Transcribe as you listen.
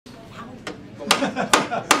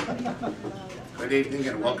Good evening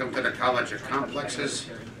and welcome to the College of Complexes.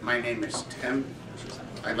 My name is Tim.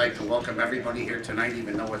 I'd like to welcome everybody here tonight,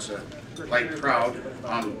 even though it's a light crowd.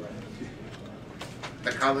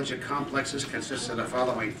 The College of Complexes consists of the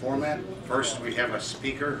following format. First, we have a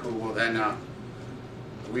speaker who will then,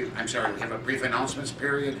 we have a brief announcements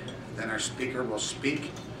period. Then our speaker will speak.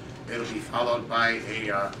 It'll be followed by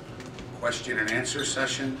a question and answer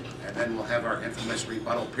session, and then we'll have our infamous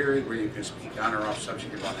rebuttal period where you can speak on or off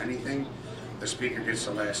subject about anything. The speaker gets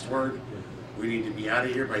the last word. We need to be out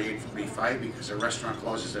of here by 8:45 because the restaurant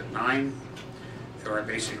closes at 9. There are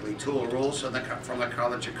basically two rules from the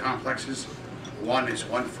College of Complexes. One is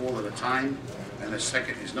one fool at a time, and the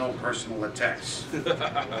second is no personal attacks. All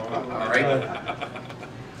right?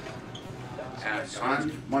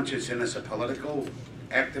 Don Meinshausen is a political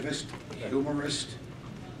activist, humorist,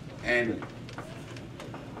 and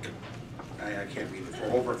I can't read it, for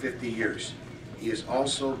over 50 years. He has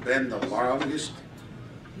also been the longest,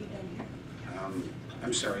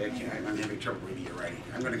 I'm sorry, I'm having trouble reading your writing.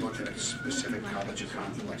 I'm going to go to the specific College of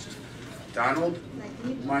Complexes. Donald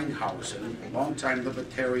Meinshausen, longtime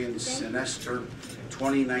Libertarian, Scenester,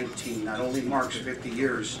 2019, not only marks 50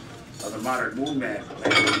 years of the modern movement,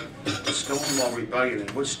 the Stonewall Rebellion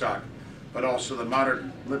in Woodstock, but also the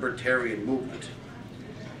modern Libertarian movement.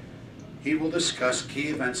 He will discuss key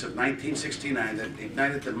events of 1969 that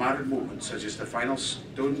ignited the modern movement, such as the final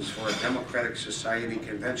Students for a Democratic Society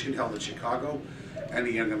convention held in Chicago and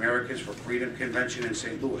the Young Americans for Freedom convention in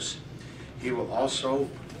St. Louis. He will also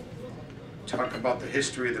talk about the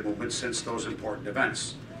history of the movement since those important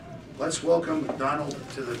events. Let's welcome Donald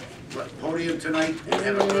to the podium tonight and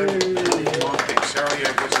have a good evening. Sorry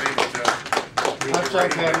I wasn't able to read That's your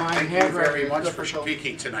okay, writing. my Thank you handwriting very is much for difficult.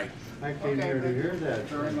 speaking tonight. I came here to hear that.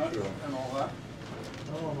 Very much and all that.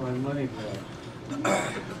 Oh, my money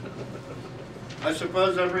back. I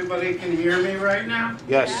suppose everybody can hear me right now?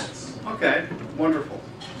 Yes. Okay, wonderful.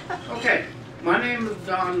 Okay, my name is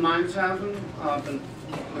Don Meinshausen. I've been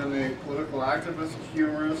a political activist,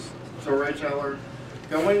 humorist, storyteller,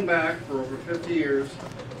 going back for over 50 years,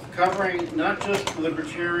 covering not just the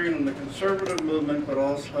libertarian and the conservative movement, but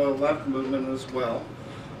also left movement as well.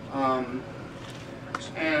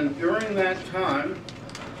 And during that time,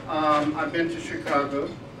 I've been to Chicago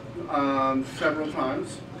several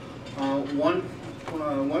times.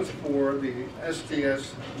 Once for the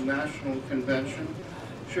SDS National Convention.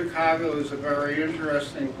 Chicago is a very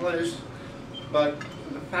interesting place, but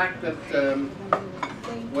the fact that,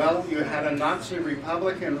 well, you had a Nazi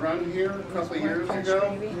Republican run here a couple of years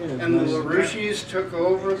ago, and the LaRouches took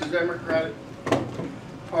over the Democratic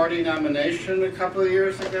Party nomination a couple of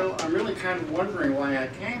years ago. I'm really kind of wondering why I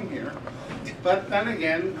came here. But then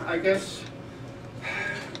again, I guess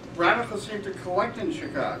radicals seem to collect in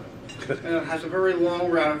Chicago. And it has a very long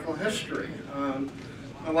radical history.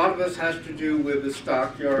 A lot of this has to do with the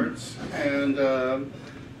stockyards and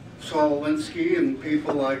Saul Alinsky and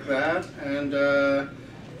people like that. And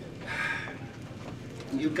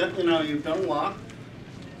you've done a lot.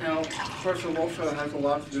 Now, of course, it also has a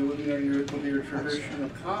lot to do with your tradition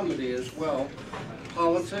of comedy as well.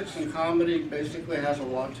 Politics and comedy basically has a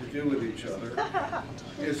lot to do with each other.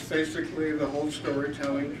 It's basically the whole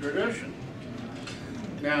storytelling tradition.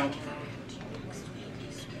 Now,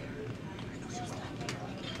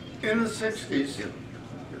 in the 60s,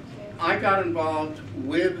 I got involved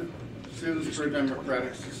with Students for a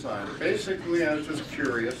Democratic Society. Basically, I was just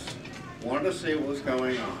curious, wanted to see what was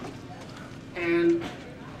going on. And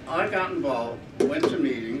I got involved, went to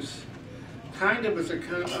meetings, kind of as a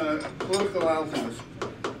political alchemist.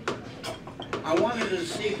 I wanted to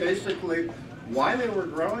see basically why they were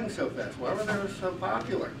growing so fast, why were they so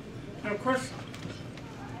popular. And of course,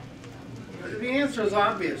 the answer is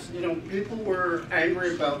obvious. You know, people were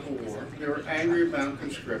angry about the war. They were angry about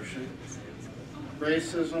conscription,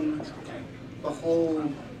 racism, the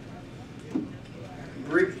whole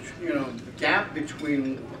gap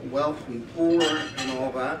between wealth and poor and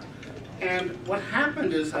all that. And what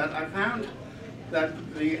happened is that I found that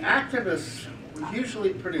the activists were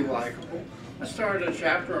usually pretty likable. I started a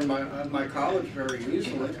chapter in my college very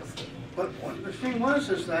easily. But the thing was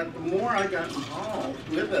is that the more I got involved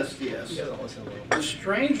with SDS, the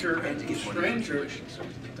stranger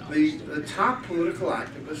the top political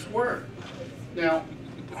activists were. Now,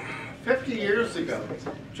 50 years ago,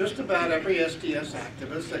 just about every SDS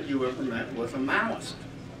activist that you ever met was a Maoist.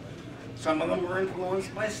 Some of them were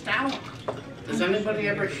influenced by Stalin. Does anybody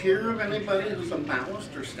ever hear of anybody who's a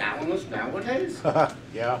Maoist or Stalinist nowadays?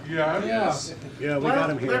 Yeah. Yeah, Yeah, we Well, got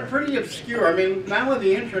him here. they're pretty obscure. I mean, now with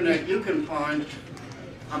the internet, you can find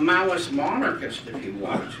a Maoist monarchist if you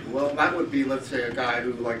want to. Well, that would be, let's say, a guy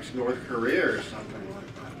who likes North Korea or something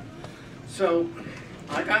like that. So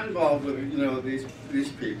I got involved with, you know, these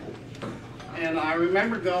people. And I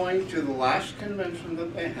remember going to the last convention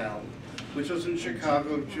that they held, which was in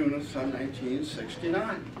Chicago, June of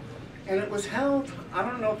 1969. And it was held, I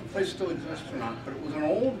don't know if the place still exists or not, but it was an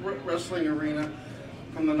old wrestling arena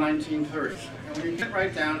from the 1930s. And when you get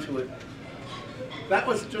right down to it, that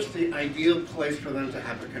was just the ideal place for them to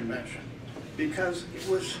have a convention, because it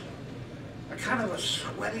was a kind of a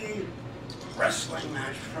sweaty wrestling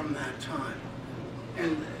match from that time.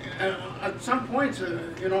 And at some points,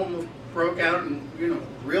 it almost broke out in, you know,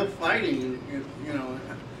 real fighting, you know,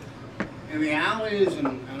 in the alleys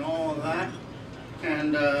and all of that.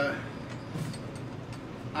 And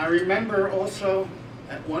I remember also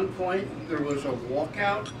at one point there was a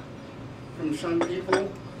walkout from some people.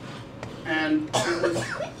 And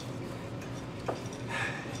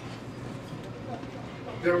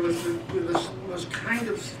there was kind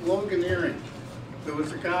of sloganeering. There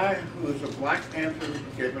was a guy who was a Black Panther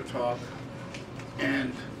who gave a talk,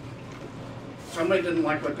 and somebody didn't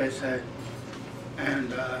like what they said,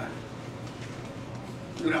 and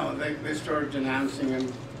you know, they started denouncing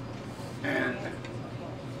him, and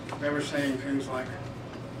they were saying things like,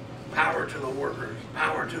 "Power to the workers,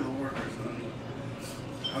 power to the workers." And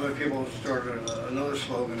other people started another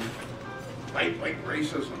slogan, "Fight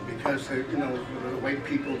racism," because they, you know, the white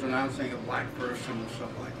people denouncing a black person and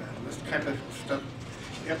stuff like that. And this type of stuff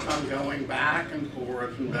kept on going back and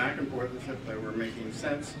forth as if they were making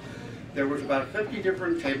sense. There was about 50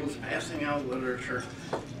 different tables passing out literature,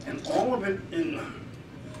 and all of it in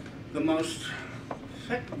the most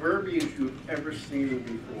thick verbiage you've ever seen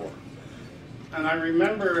before. And I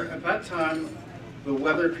remember at that time, the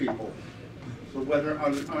weather people, the Weather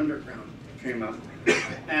Underground came up,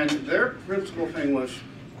 and their principal thing was,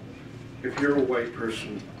 if you're a white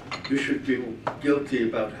person, you should feel guilty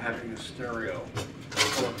about having a stereo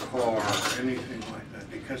or a car or anything like that,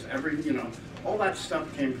 because you know, all that stuff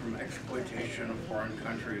came from exploitation of foreign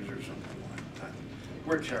countries or something like that.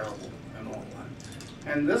 We're terrible and all that.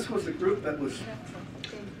 And this was a group that was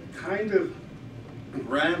kind of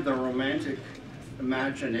grabbed the romantic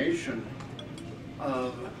imagination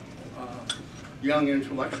of young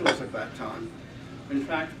intellectuals at that time. In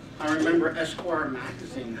fact, I remember Esquire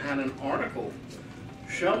magazine had an article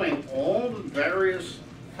showing all the various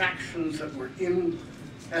factions that were in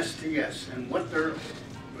SDS and what their,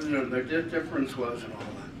 you know, their difference was and all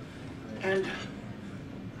that. And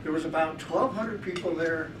there was about 1,200 people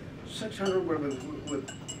there. 600 were with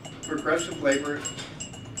progressive labor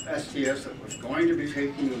SDS that was going to be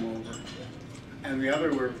taking them over, and the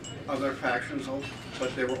other were other factions,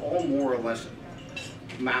 but they were all more or less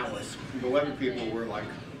Maoists. The other people were like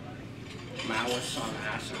Maoists on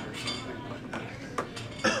acid or something like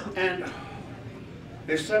that. And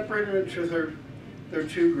they separated into their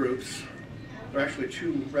two groups. They're actually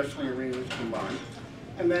two wrestling arenas combined.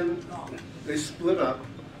 And then they split up.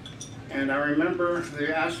 And I remember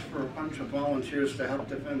they asked for a bunch of volunteers to help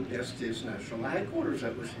defend the SDS National Headquarters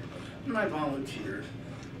that was here. And I volunteered.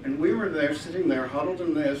 And we were there, sitting there, huddled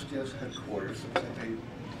in the SDS headquarters. I paid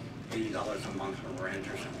 $80 a month for rent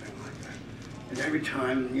or something like that. And every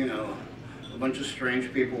time, you know, a bunch of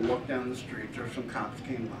strange people walked down the street, or some cops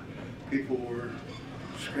came by, people were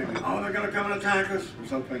screaming, "Oh, they're going to come and attack us," or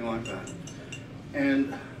something like that.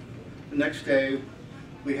 And the next day,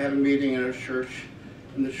 we had a meeting in a church,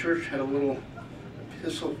 and the church had a little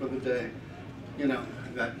epistle for the day, you know,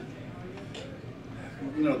 that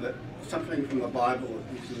something from the Bible,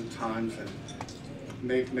 these are the times that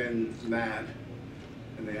make men mad,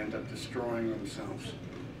 and they end up destroying themselves.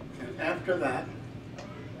 And after that,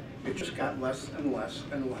 it just got less and less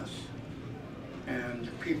and less.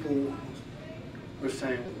 And people were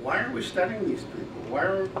saying, "Why are we studying these people? Why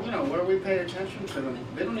are we paying attention to them?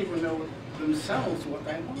 They don't even know themselves what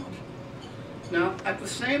they want." Now, at the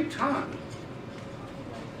same time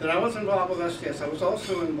that I was involved with SDS, I was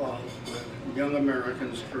also involved with Young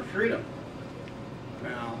Americans for Freedom.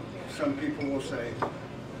 Now, some people will say,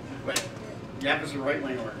 "Wait, YAP is a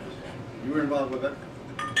right-wing organization. You were involved with it."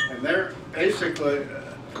 And they're basically,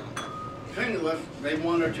 thing was, they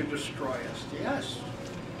wanted to destroy SDS.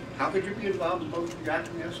 How could you be involved in both YAP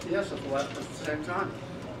and SDS at the same time?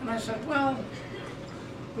 And I said, well,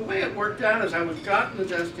 the way it worked out is I was gotten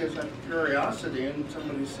into SDS out of curiosity, and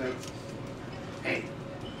somebody said, "Hey,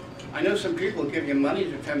 I know some people give you money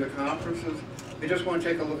to attend the conferences. They just want to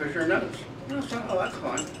take a look at your notes." And I said, "Oh, that's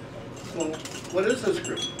fine. Well, what is this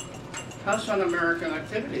group?" House Un-American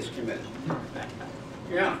Activities Committee.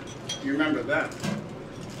 Yeah, you remember that.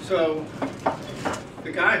 So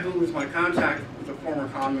the guy who was my contact was a former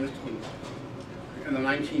communist in the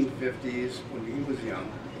 1950s when he was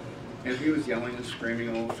young. And he was yelling and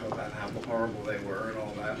screaming also about how horrible they were and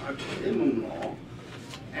all that. I gave him them all.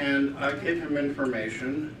 And I gave him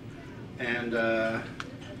information. And I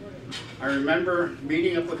remember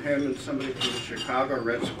meeting up with him and somebody from the Chicago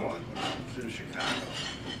Red Squad. It was in Chicago.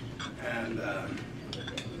 And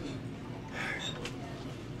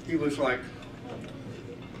he was like,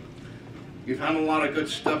 "You've had a lot of good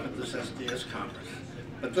stuff at this SDS conference,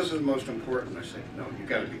 but this is most important." I said, "No, you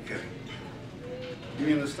gotta be kidding. You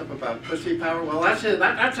mean the stuff about pussy power? Well, that's it.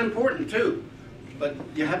 That's important too. But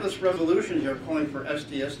you have this resolution here calling for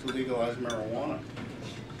SDS to legalize marijuana."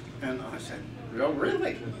 And I said, "Oh,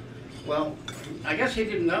 really?" Well, I guess he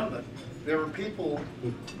didn't know that there were people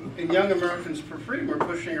in Young Americans for Freedom were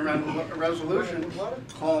pushing around a resolution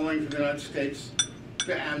calling for the United States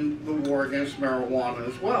to end the war against marijuana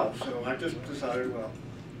as well. So I just decided, well,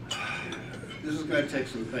 this is going to take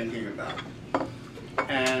some thinking about.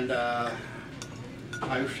 And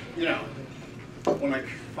when I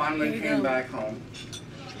finally came back home,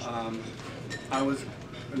 I was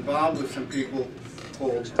involved with some people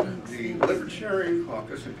called the Libertarian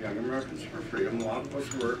Caucus of Young Americans for Freedom. A lot of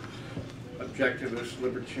us were objectivist,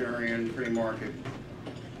 libertarian, free market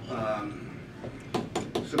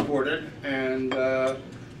supported, and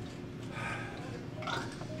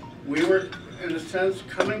we were, in a sense,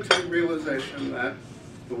 coming to the realization that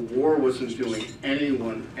the war wasn't doing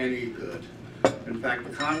anyone any good. In fact,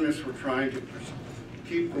 the communists were trying to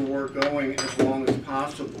keep the war going as long as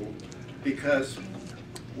possible because,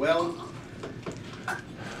 well,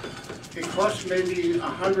 it cost maybe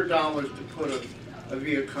 $100 to put a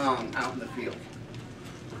Viet Cong out in the field.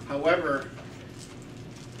 However,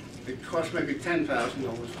 it cost maybe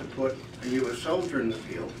 $10,000 to put a U.S. soldier in the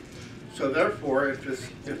field. So therefore, if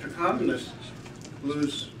the communists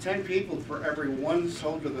lose 10 people for every one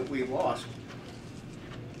soldier that we lost,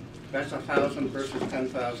 that's 1,000 versus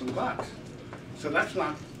 10,000 bucks. So that's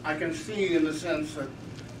not, I can see in the sense that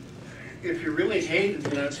if you really hated the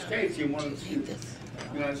United States, you wanted to see the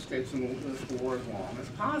United States in this war as long as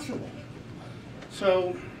possible.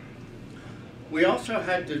 So we also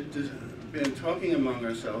had been talking among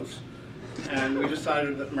ourselves, and we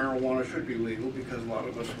decided that marijuana should be legal because a lot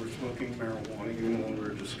of us were smoking marijuana even when we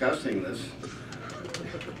were discussing this.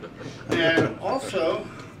 And also,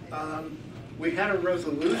 we had a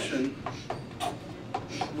resolution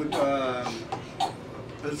with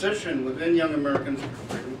position within Young Americans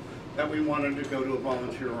for Freedom that we wanted to go to a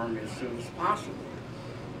volunteer army as soon as possible.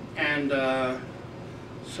 And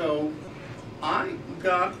so I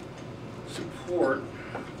got support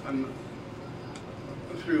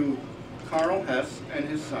through Carl Hess and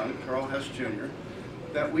his son, Carl Hess Jr.,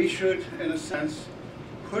 that we should, in a sense,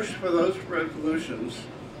 push for those resolutions,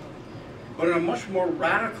 but in a much more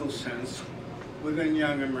radical sense within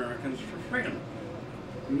Young Americans for Freedom.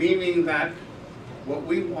 Meaning that what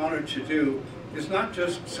we wanted to do is not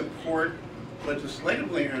just support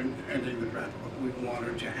legislatively ending the draft, but we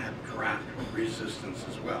wanted to have draft resistance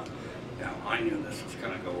as well. Now, I knew this was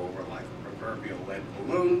going to go over like a proverbial lead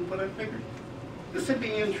balloon, but I figured this would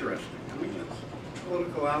be interesting. I mean, it's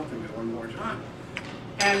political alchemy one more time.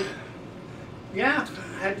 And yeah,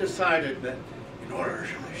 I had decided that in order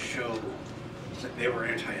to show that they were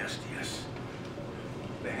anti-SDS,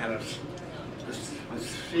 they had this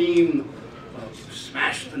theme of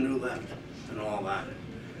smash the new left and all that.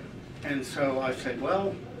 And so I said,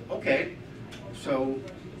 well, okay. So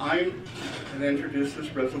I had introduced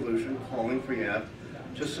this resolution calling for YAP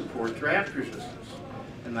to support draft resistance.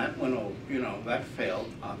 And that went over, that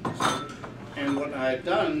failed, obviously. And what I had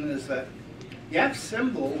done is that YAP's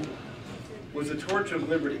symbol was a torch of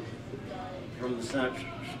liberty from the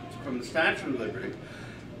Statue of Liberty.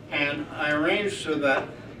 And I arranged so that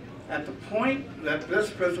at the point that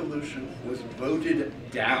this resolution was voted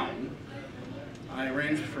down, I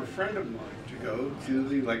arranged for a friend of mine to go to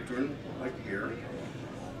the lectern, like here.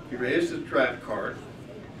 He raised his draft card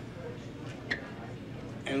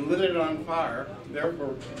and lit it on fire,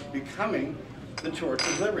 therefore becoming the torch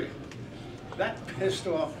of liberty. That pissed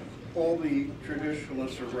off all the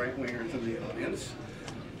traditionalists or right-wingers in the audience,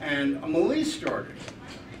 and a malaise started.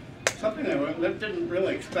 Something that didn't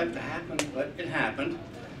really expect to happen, but it happened.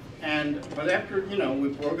 But after, we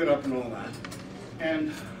broke it up and all that,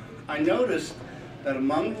 and I noticed that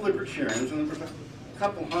among the libertarians, and there was a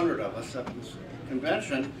couple hundred of us at this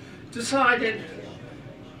convention, decided,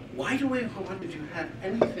 why do we want to have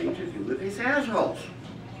anything to do with these assholes?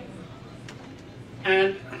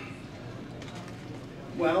 And,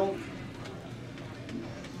 well,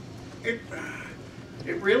 it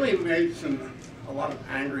really made some a lot of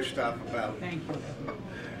angry stuff about Thank you.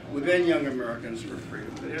 within Young Americans for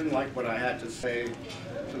Freedom. They didn't like what I had to say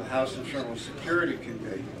to the House Internal Security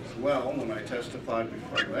Committee as well when I testified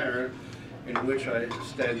before there, in which I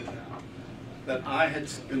said that I had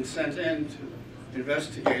been sent in to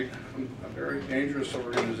investigate a very dangerous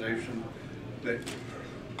organization that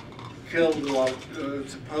killed a lot,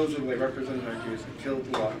 supposedly represented ideas that killed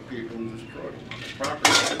a lot of people and destroyed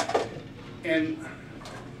property. And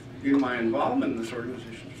in my involvement in this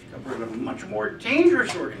organization, I discovered a much more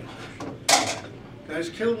dangerous organization that has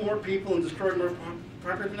killed more people and destroyed more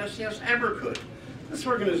property than SCS ever could. This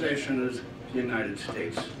organization is the United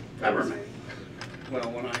States government.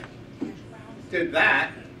 Well, when I did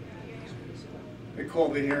that, they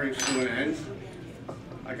called the hearings to an end.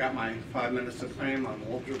 I got my 5 minutes of fame on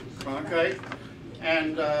Walter Cronkite,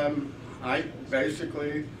 and I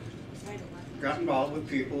basically got involved with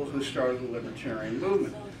people who started the Libertarian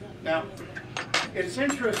movement. Now, it's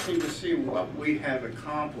interesting to see what we have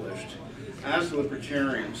accomplished as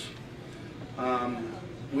Libertarians.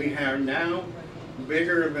 We are now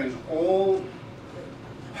bigger than all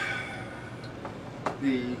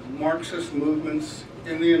the Marxist movements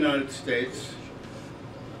in the United States,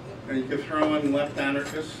 and you could throw in left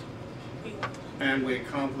anarchists, and we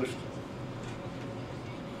accomplished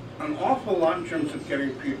an awful lot in terms of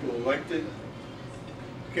getting people elected,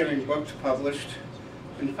 getting books published.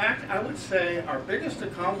 In fact, I would say our biggest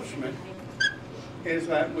accomplishment is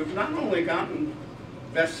that we've not only gotten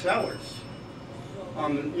bestsellers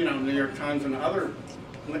on the New York Times and other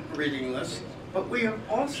reading lists, but we have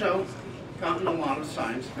also gotten a lot of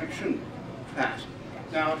science fiction passed.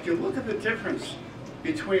 Now, if you look at the difference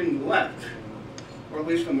between the left, or at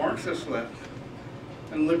least the Marxist left,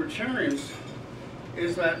 and libertarians,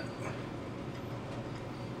 is that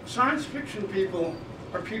science fiction people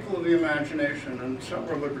are people of the imagination, and so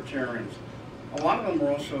are libertarians. A lot of them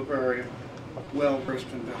are also very well versed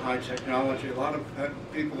into high technology. A lot of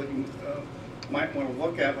people that you might want to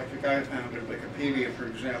look at, like the guy who founded Wikipedia, for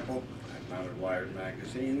example, founded Wired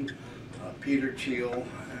magazine, Peter Thiel,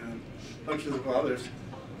 and bunches of others,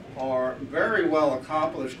 are very well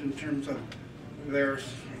accomplished in terms of their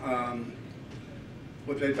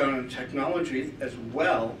what they've done in technology, as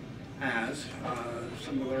well as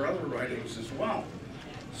some of their other writings as well.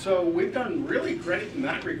 So we've done really great in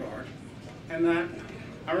that regard, and that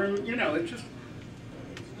it just,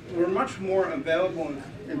 we're much more available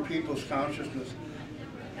in people's consciousness.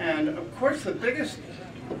 And of course, the biggest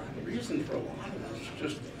reason for a lot of this is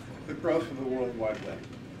just the growth of the World Wide Web.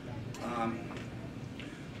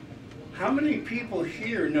 How many people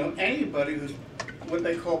here know anybody who's what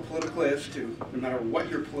they call politically astute, no matter what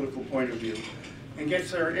your political point of view, and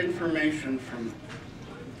gets their information from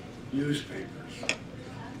newspapers,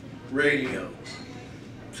 radio,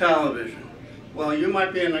 television? Well, you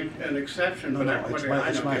might be an exception, but everybody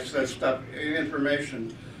I know gets that stuff,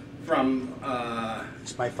 information from...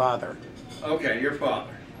 It's my father. Okay, your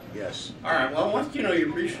father. Yes. All right, well, once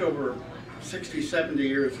you've reached over 60, 70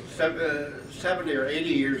 years, 70 or 80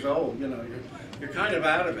 years old, you're kind of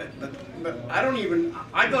out of it. But I don't even,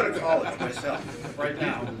 I go to college myself right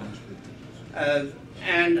now.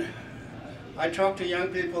 And I talk to young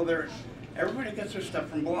people there. Everybody gets their stuff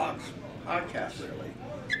from blogs, podcasts,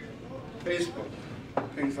 Facebook,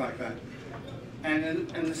 things like that.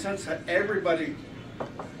 And in the sense that everybody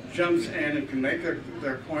jumps in and can make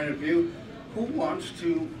their point of view, who wants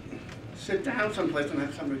to sit down someplace and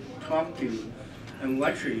have somebody talk to you and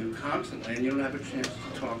lecture you constantly, and you don't have a chance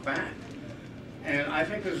to talk back? And I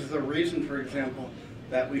think this is the reason, for example,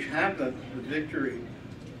 that we have the victory,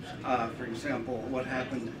 for example, what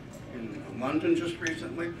happened in London just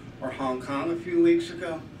recently, or Hong Kong a few weeks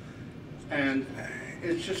ago. And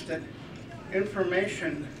it's just that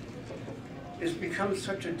information has become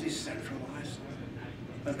such a decentralized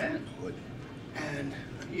event. And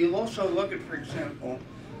you'll also look at, for example,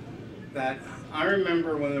 that I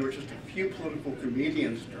remember when there were just a few political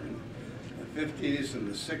comedians during the 50s and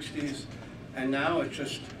the 60s, and now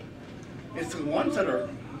it's the ones that are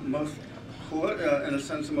most, in a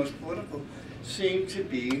sense, the most political, seem to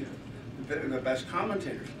be the best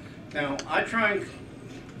commentators. Now, I try and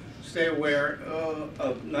stay aware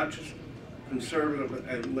of not just conservative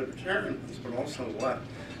and libertarians, but also the left.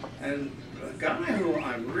 And a guy who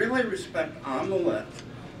I really respect on the left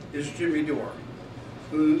is Jimmy Dore,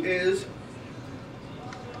 who is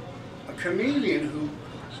a comedian who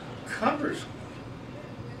covers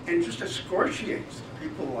and just excoriates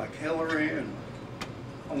people like Hillary and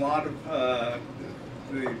a lot of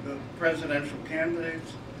the presidential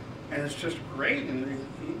candidates, and it's just great. And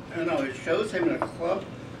it shows him in a club,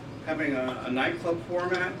 having a nightclub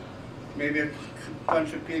format, maybe a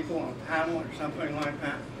bunch of people on a panel or something like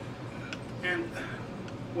that. And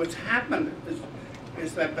what's happened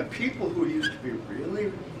is that the people who used to be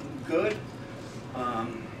really good,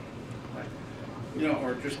 like, you know,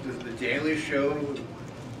 or just the Daily Show,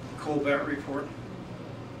 Colbert Report,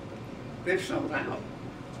 they've sold out.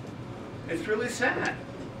 It's really sad.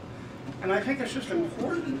 And I think it's just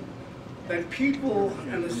important that people,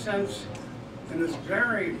 in a sense, in this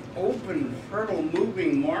very open, fertile,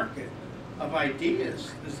 moving market of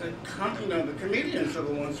ideas, is that you know, the comedians are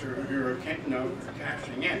the ones who are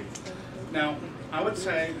cashing in. Now, I would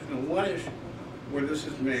say the one issue where this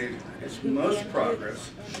has made its most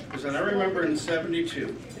progress is that I remember in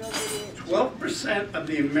 '72, 12% of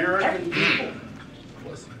the American people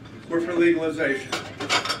were for legalization.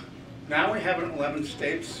 Now we have it in 11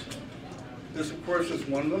 states. This, of course, is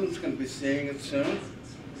one of them. It's going to be seeing it soon.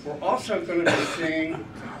 We're also going to be seeing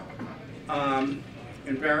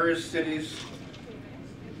in various cities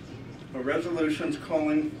resolutions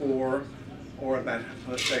calling for, or that,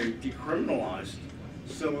 let's say, decriminalized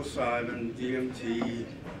psilocybin, DMT,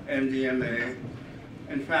 MDMA.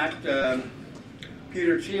 In fact,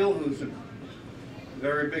 Peter Thiel, who's a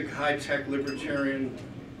very big high-tech libertarian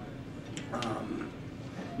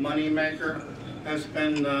money maker, has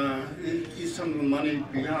been, he's some of the money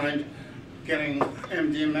behind getting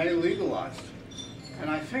MDMA legalized. And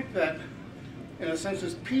I think that, in a sense,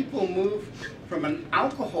 as people move from an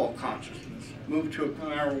alcohol consciousness, move to a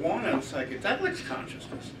marijuana and psychedelics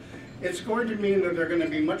consciousness, it's going to mean that they're going to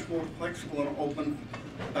be much more flexible and open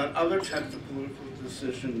about other types of political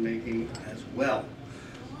decision making as well.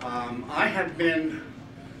 I have been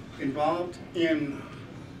involved in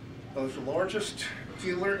both the largest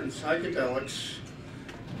dealer in psychedelics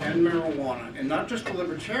and marijuana, and not just the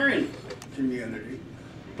libertarian community,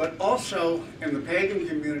 but also in the pagan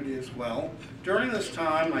community as well. During this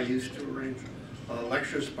time, I used to arrange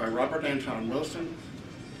lectures by Robert Anton Wilson,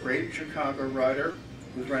 great Chicago writer,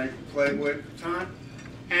 who was writing for Playboy at the time,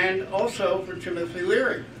 and also for Timothy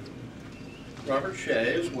Leary, Robert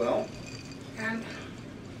Shea as well. And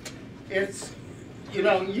it's, you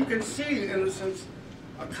know, you can see, in a sense,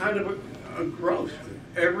 a kind of a growth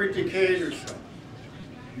every decade or so.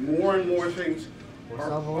 More and more things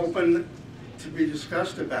are open to be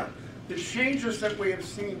discussed about. The changes that we have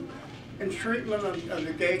seen in treatment of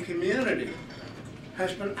the gay community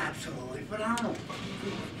has been absolutely phenomenal.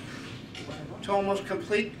 To almost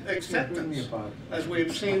complete acceptance, as we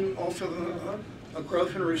have seen also a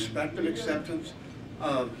growth in respect and acceptance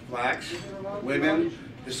of blacks, women,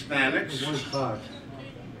 Hispanics,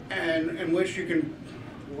 and in which you can,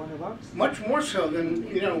 much more so than,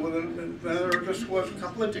 you know, than there just was a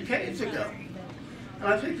couple of decades ago. And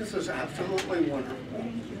I think this is absolutely wonderful.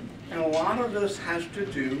 And a lot of this has to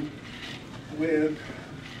do with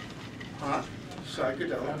hot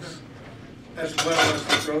psychedelics, as well as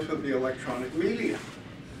the growth of the electronic media.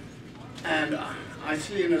 And I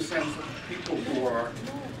see, in a sense, that people who are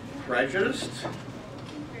prejudiced,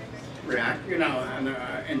 and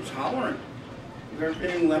intolerant, they're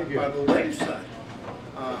being left by the wayside.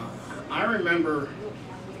 I remember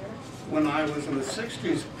when I was in the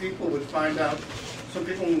 60s, people would find out, some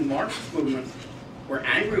people in the Marxist movement were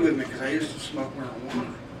angry with me because I used to smoke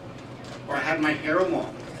marijuana. Or I had my hair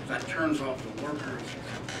long, that turns off the workers or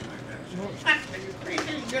something like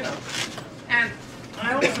that. You know. And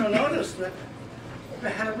I also noticed that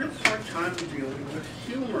they had a real hard time dealing with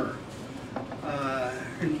humor,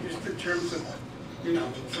 just in terms of, you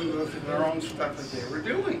know, some of their own stuff that they were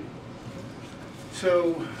doing.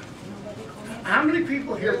 So, how many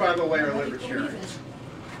people here, by the way, are libertarians?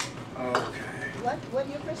 Okay. What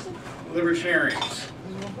your person? Libertarians.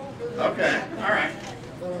 Okay, all right.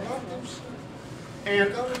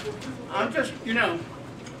 And I'm just, you know,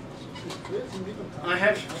 I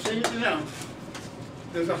have seen, you know,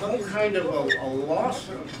 there's a whole kind of a loss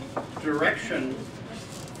of direction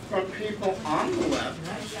from people on the left,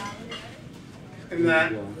 in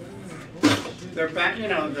that they're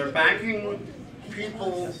backing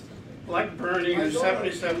people like Bernie, who's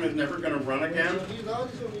 77, is never going to run again,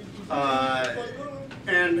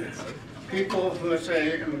 and people who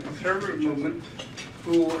say in the conservative movement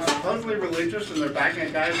who are supposedly religious and they're backing a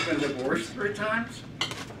guy who's been divorced 3 times,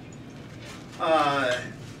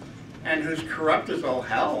 and who's corrupt as all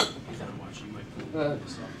hell.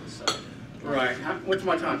 Right. What's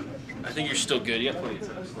my time? I think you're still good. Yeah, please.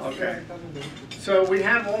 Okay. So we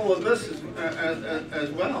have all of this as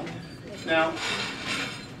well. Now,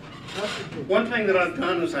 one thing that I've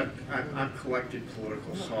done is I've collected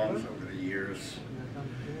political songs over the years,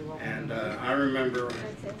 and I remember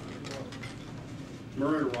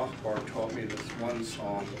Murray Rothbard taught me this one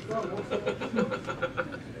song.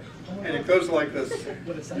 And it goes like this.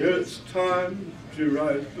 It's time to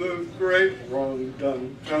right the great wrong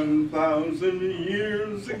done 10,000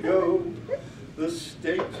 years ago. The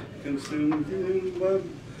state consumed in blood.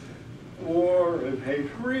 War and hate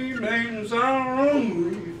remains our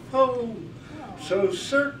only foe. So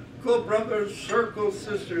circle brothers, circle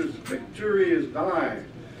sisters, victory is nigh.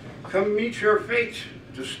 Come meet your fate,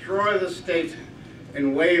 destroy the state,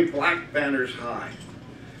 and wave black banners high.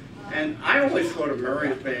 And I always thought of Murray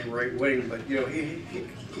as being right wing, but you know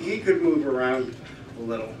he could move around a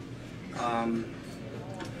little.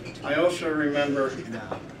 I also remember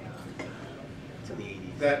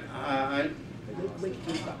that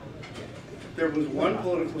there was one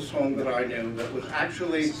political song that I knew that was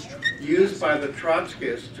actually used by the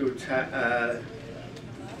Trotskyists to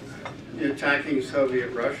attacking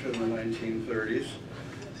Soviet Russia in the 1930s,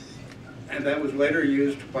 and that was later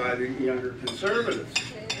used by the younger conservatives.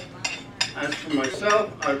 As for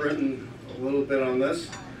myself, I've written a little bit on this.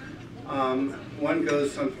 One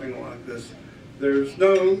goes something like this. There's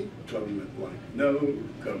no government like, no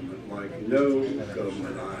government like, no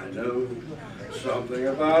government I know. Something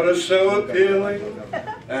about us so appealing,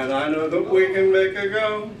 and I know that we can make a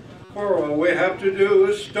go. For all we have to do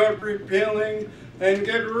is start repealing and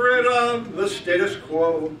get rid of the status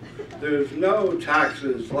quo. There's no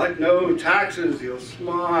taxes, like no taxes. You'll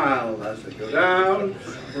smile as they go down,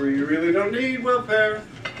 for you really don't need welfare,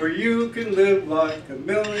 for you can live like a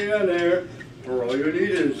millionaire. For all you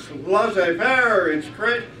need is laissez-faire. It's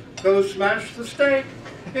great, go smash the state.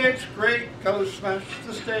 It's great, go smash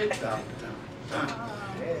the state. Down, down,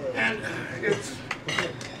 down.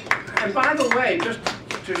 And by the way, just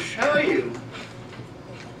to show you,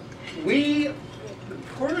 the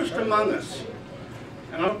poorest among us,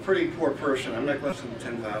 and I'm a pretty poor person, I make less than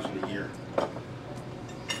 $10,000 a year,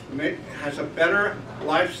 has a better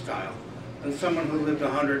lifestyle than someone who lived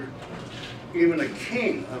 100, even a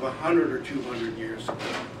king of 100 or 200 years ago.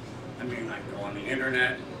 I mean, I go on the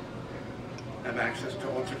internet, have access to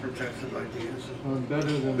all different types of ideas,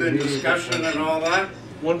 Better than the discussion and all that.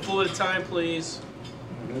 One full at a time, please.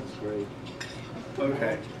 That's great.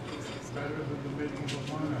 Okay. Better than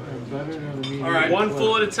the meeting. All right. One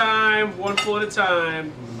full at a time, one full at a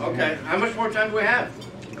time. Okay. How much more time do we have?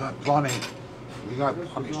 We got plenty. We got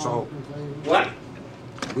plenty, so What?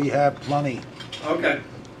 we have plenty. Okay.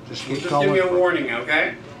 Just keep Just going. give me a warning,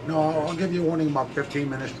 okay? No, I'll give you a warning about 15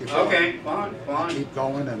 minutes before. Okay, fine, fine. Keep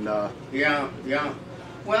going and, Yeah, yeah.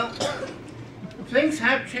 Well, things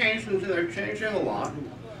have changed and they're changing a lot.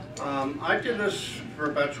 I did this for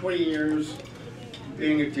about 20 years,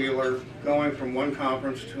 being a dealer, going from one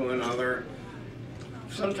conference to another,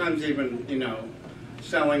 sometimes even, you know,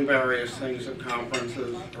 selling various things at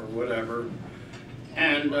conferences or whatever,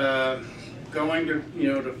 and going to,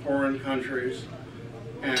 you know, to foreign countries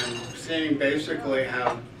and seeing basically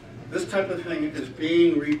how this type of thing is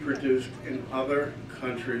being reproduced in other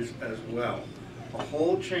countries as well. A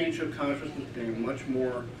whole change of consciousness, being much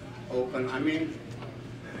more open. I mean,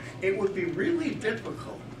 it would be really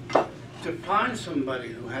difficult to find somebody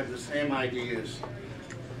who had the same ideas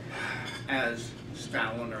as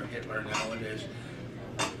Stalin or Hitler nowadays.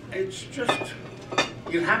 It's just,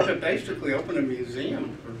 you have to basically open a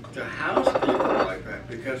museum to house people like that,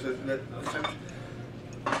 because such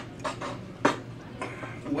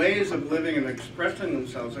ways of living and expressing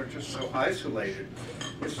themselves are just so isolated.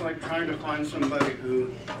 It's like trying to find somebody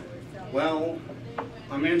who, well,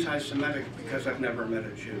 I'm anti-Semitic because I've never met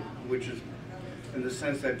a Jew, which is in the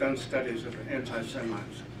sense they've done studies of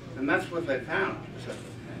anti-Semites. And that's what they found, is that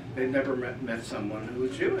they never met someone who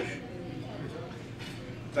was Jewish.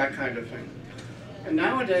 That kind of thing. And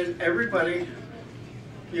nowadays, everybody,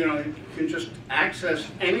 you know, can just access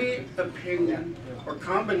any opinion or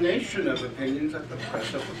combination of opinions at the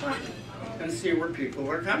press of a button and see where people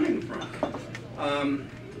are coming from.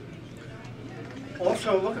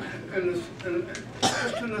 Also, look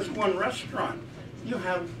just in this one restaurant, you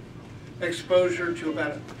have exposure to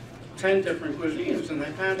about 10 different cuisines, and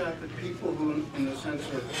they found out that people who, in a sense,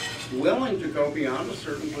 are willing to go beyond a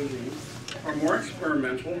certain cuisine are more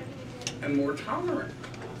experimental and more tolerant.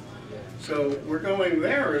 So we're going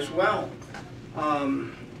there as well.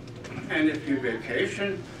 And if you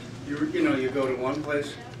vacation, you know, you go to one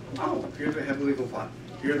place, oh, here they have legal pot,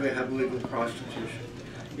 here they have legal prostitution.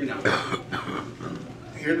 You know,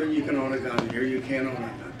 here that you can own a gun, here you can't own a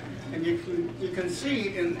gun. And you can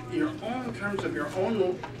see in your own terms of your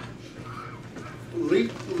own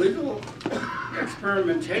legal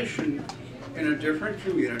experimentation in a different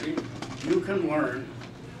community, you can learn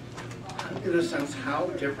in a sense, how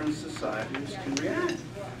different societies can react.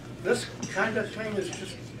 This kind of thing is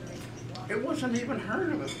just, it wasn't even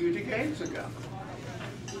heard of a few decades ago.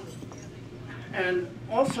 And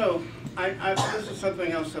also, this is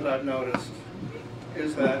something else that I've noticed,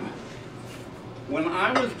 is that when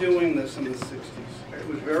I was doing this in the 60s, it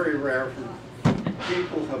was very rare for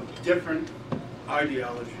people of different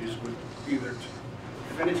ideologies would either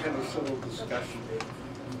have any type of civil discussion.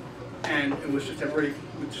 And it was just everybody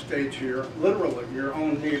would stay to your, literally, your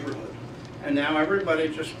own neighborhood. And now everybody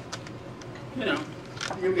just, you know,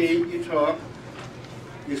 you meet, you talk,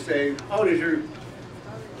 you say, oh, did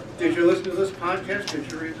you listen to this podcast?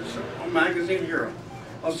 Did you read this magazine? Here,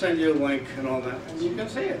 I'll send you a link and all that, and you can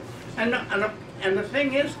see it. And the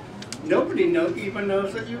thing is, nobody even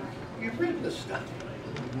knows that you've read this stuff.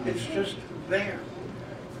 It's just there.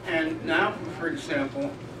 And now, for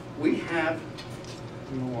example, we have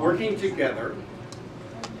working together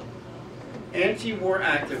anti-war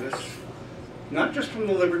activists, not just from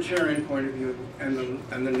the libertarian point of view and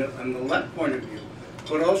the left point of view,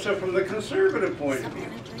 but also from the conservative point of view.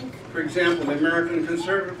 For example, the American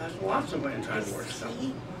Conservative has lots of anti-war stuff.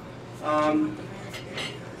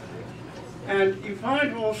 And you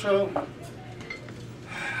find also,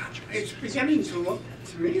 it's beginning to look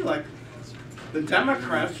to me like the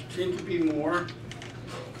Democrats seem to be more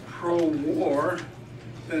pro-war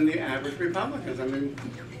than the average Republicans. I mean,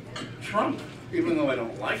 Trump, even though I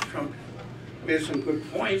don't like Trump, made some good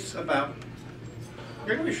points about,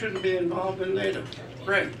 you really shouldn't be involved in NATO.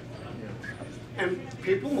 Great. And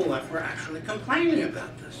people on the left were actually complaining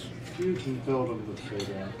about this. You can build them to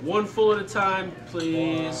say that. One full at a time,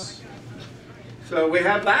 please. So we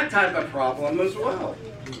have that type of problem as well.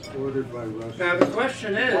 Ordered by Russia. Now the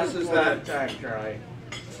question is that,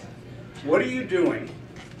 what are you doing,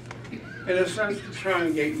 in a sense, to try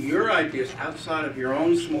and get your ideas outside of your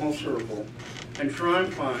own small circle and try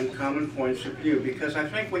and find common points of view? Because I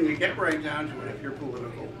think when you get right down to it, if you're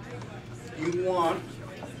political, you want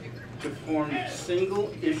to form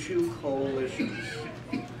single issue coalitions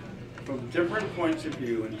from different points of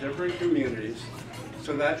view in different communities,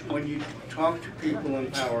 so that when you talk to people in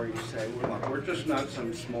power, you say, well, look, we're just not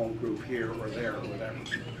some small group here or there or whatever.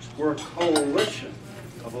 We're a coalition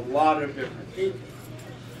of a lot of different people.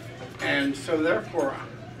 And so therefore,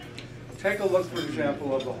 take a look, for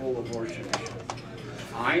example, of the whole abortion issue.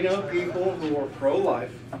 I know people who are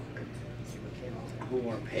pro-life, who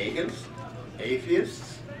are pagans,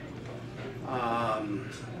 atheists,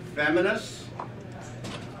 feminists,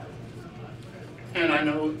 and I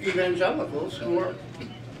know evangelicals who are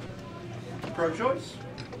pro-choice.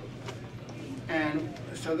 And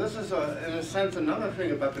so this is, in a sense, another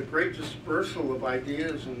thing about the great dispersal of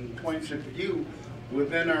ideas and points of view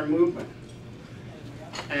within our movement.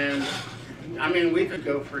 And, I mean, we could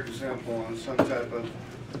go, for example, on some type of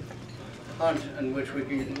hunt in which we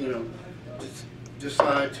could, you know,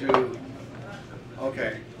 decide to,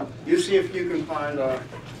 okay, you see if you can find a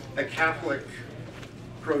Catholic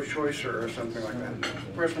pro-choicer or something like that.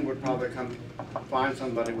 The person would probably come find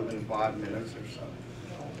somebody within 5 minutes or so.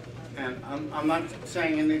 And I'm not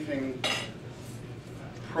saying anything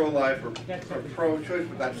pro-life or pro-choice,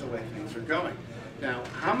 but that's the way things are going. Now,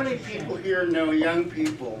 how many people here know young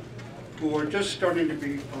people who are just starting to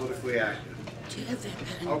be politically active? Do you have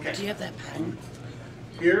that pen? Okay. Do you have that pen?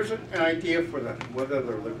 Here's an idea for them, whether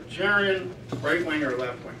they're libertarian, right-wing, or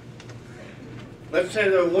left-wing. Let's say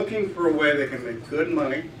they're looking for a way they can make good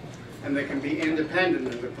money and they can be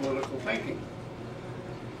independent in their political thinking.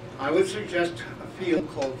 I would suggest a field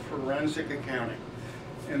called forensic accounting.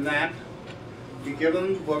 In that, you give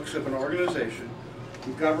them the books of an organization,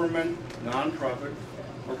 government, nonprofit,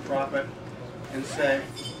 or profit, and say,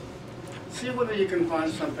 see whether you can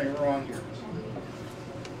find something wrong here.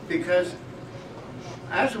 Because,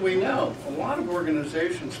 as we know, a lot of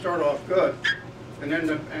organizations start off good and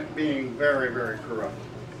end up being very, very corrupt.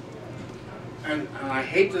 And I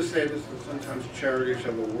hate to say this, but sometimes charities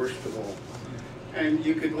are the worst of all. And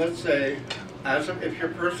you could, let's say, if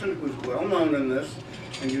you're a person who's well known in this,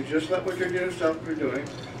 and you just let what you're doing stop what you're doing,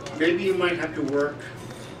 maybe you might have to work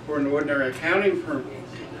for an ordinary accounting firm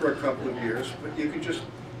for a couple of years, but you could just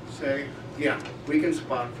say, yeah, we can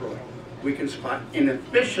spot fraud. We can spot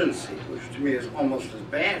inefficiency, which to me is almost as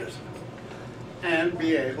bad as it, and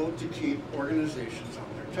be able to keep organizations on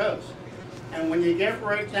their toes. And when you get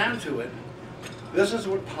right down to it, this is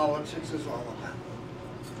what politics is all about.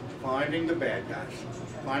 Finding the bad guys,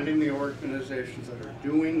 finding the organizations that are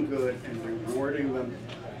doing good and rewarding them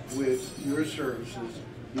with your services,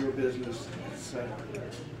 your business, etc.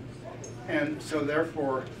 And so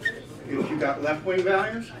therefore, if you got left-wing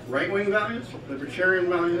values, right-wing values, libertarian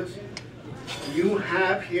values, You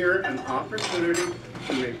have here an opportunity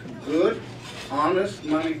to make good, honest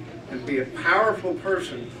money and be a powerful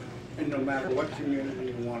person in no matter what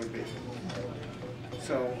community you want to be.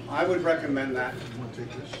 So I would recommend that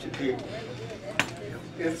to people.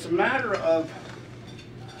 It's a matter of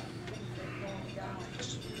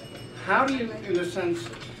how do you, in a sense,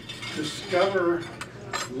 discover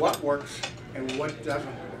what works and what doesn't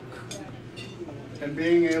work, and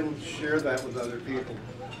being able to share that with other people.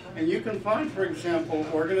 And you can find, for example,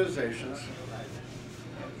 organizations.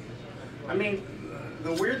 I mean,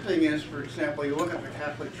 the weird thing is, for example, you look at the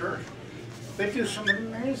Catholic Church, they do some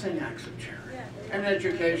amazing acts of charity and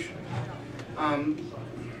education.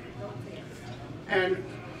 And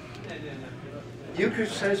you could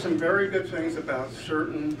say some very good things about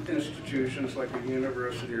certain institutions like a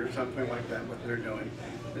university or something like that, what they're doing.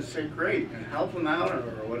 And say, great, and help them out or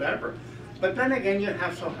whatever. But then again, you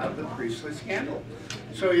also have the priestly scandal.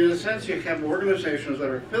 So in a sense, you have organizations that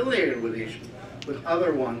are affiliated with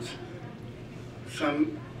other ones,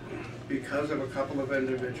 some because of a couple of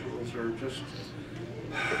individuals or just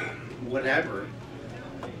whatever,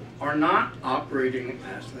 are not operating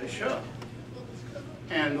as they should.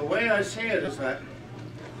 And the way I see it is that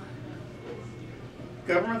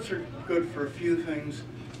governments are good for a few things.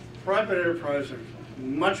 Private enterprise are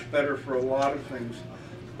much better for a lot of things.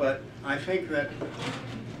 But I think that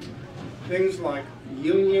things like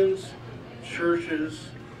unions, churches,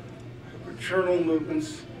 fraternal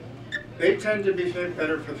movements, they tend to be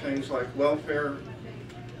better for things like welfare,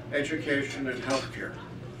 education, and healthcare.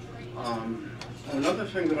 Another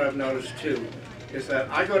thing that I've noticed too is that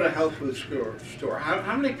I go to a health food store.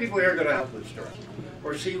 How many people here go to a health food store?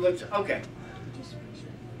 Or see, okay.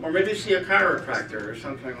 Or maybe see a chiropractor or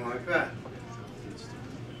something like that.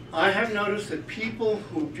 I have noticed that people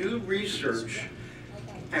who do research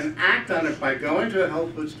and act on it by going to a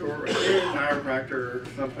health food store or seeing a chiropractor or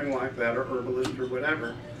something like that, or herbalist or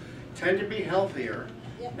whatever, tend to be healthier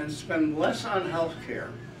and spend less on health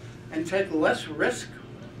care and take less risk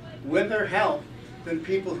with their health than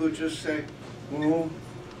people who just say, well,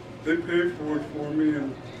 they paid for it for me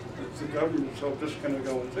and it's the government, so I'm just going to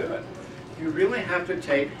go and do it. You really have to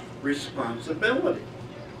take responsibility,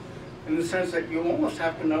 in the sense that you almost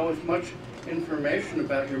have to know as much information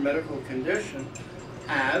about your medical condition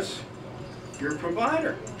as your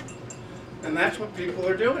provider. And that's what people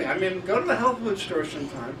are doing. I mean, go to the health food store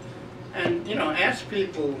sometime and, ask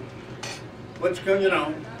people what's going,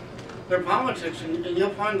 their politics, and you'll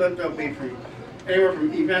find that they'll be from anywhere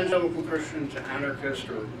from evangelical Christian to anarchist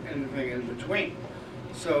or anything in between.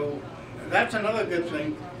 So that's another good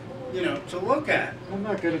thing, to look at. I'm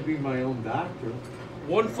not going to be my own doctor.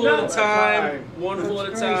 One foot at a time, one foot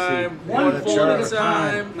at a time, one foot at a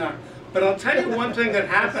time. No, but I'll tell you one thing that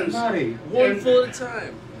happens. One foot at a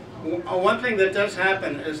time. One thing that does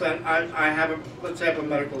happen is that I have let's say I have a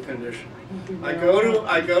medical condition. I go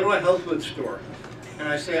to a health food store and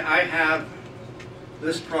I say I have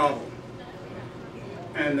this problem.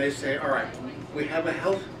 And they say, all right, we have a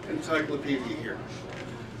health encyclopedia here.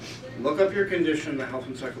 Look up your condition in the health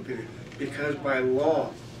encyclopedia, because by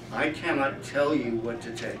law, I cannot tell you what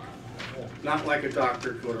to take. Not like a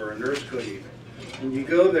doctor could or a nurse could even. And you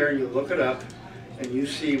go there and you look it up and you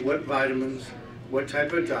see what vitamins, what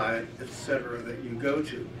type of diet, etc. that you go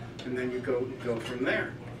to. And then you go from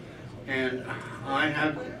there. And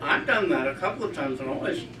I've done that a couple of times and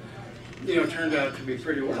always, turned out to be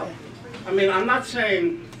pretty well. I mean, I'm not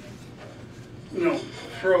saying,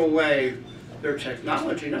 throw away their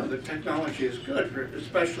technology. No, the technology is good,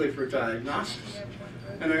 especially for diagnostics.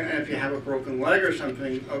 And if you have a broken leg or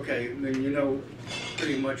something, okay, then you know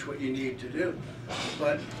pretty much what you need to do.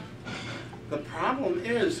 But the problem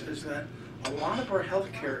is that a lot of our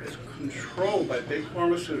health care is controlled by big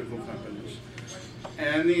pharmaceutical companies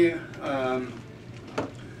and the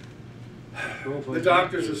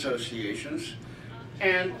doctors' associations,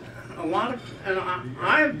 and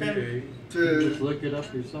I've been to. Just look it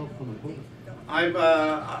up yourself on the book.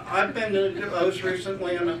 I've been to. I was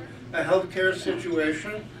recently in a healthcare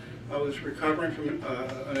situation. I was recovering from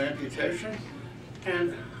an amputation,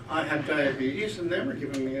 and I had diabetes, and they were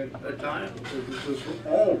giving me a diet that was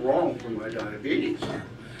all wrong for my diabetes.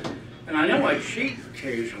 And I know I cheat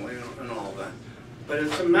occasionally and all that, but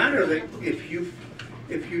it's a matter that if you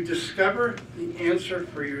discover the answer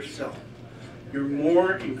for yourself, you're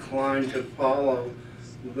more inclined to follow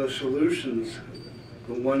the solutions,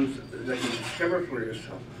 the ones that you discover for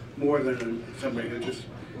yourself, more than somebody who just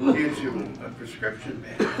gives you a prescription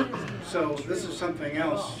pad. So this is something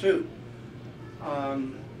else too.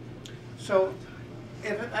 So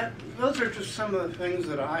those are just some of the things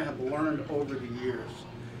that I have learned over the years.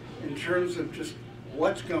 in terms of just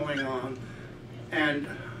what's going on. And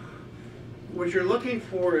what you're looking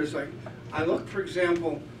for is, like, I look, for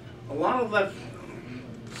example, a lot of left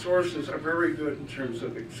sources are very good in terms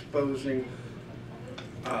of exposing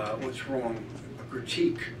what's wrong, a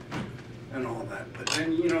critique and all that. But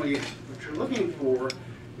then, you know, what you're looking for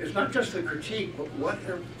is not just the critique, but what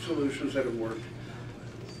are solutions that have worked.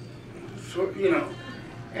 So, you know,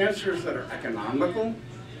 answers that are economical,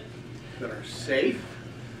 that are safe,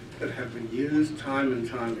 that have been used time and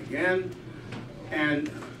time again, and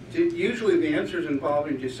usually the answers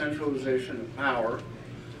involving decentralization of power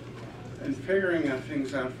and figuring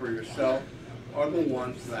things out for yourself are the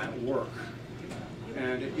ones that work.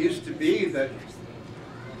 And it used to be that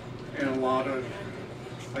in a lot of,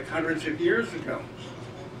 like hundreds of years ago,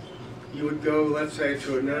 you would go, let's say,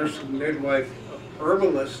 to a nurse, a midwife,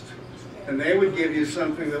 herbalist, and they would give you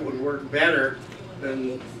something that would work better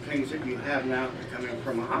than things that you have now coming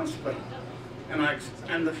from a hospital.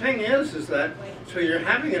 And the thing is that, so you're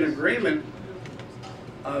having an agreement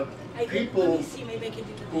of people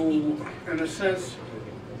who, in a sense,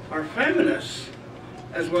 are feminists,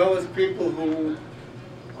 as well as people who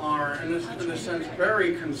are, in a sense,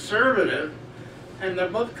 very conservative, and they're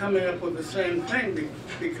both coming up with the same thing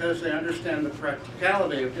because they understand the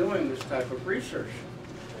practicality of doing this type of research.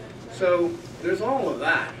 So there's all of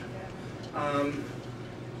that.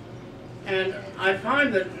 And I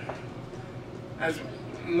find that as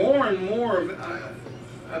more and more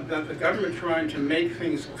of the government trying to make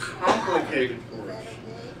things complicated for us,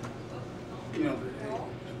 you know,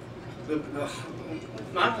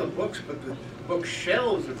 not the books, but the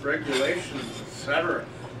bookshelves of regulations, etc.,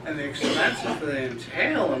 and the expenses that they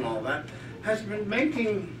entail and all that, has been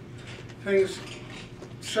making things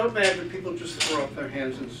so bad that people just throw up their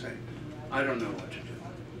hands and say, I don't know what to do.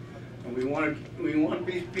 And we want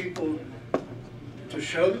these people to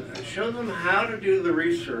show them how to do the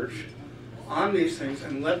research on these things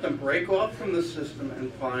and let them break off from the system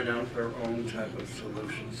and find out their own type of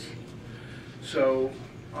solutions. So,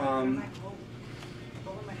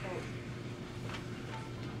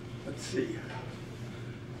 let's see.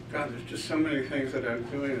 God, there's just so many things that I'm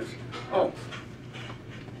doing this. Oh,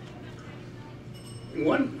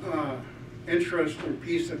 one interesting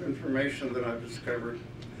piece of information that I've discovered,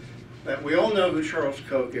 that we all know who Charles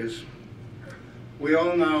Koch is. We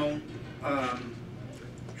all know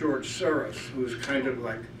George Soros, who's kind of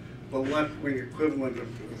like the left-wing equivalent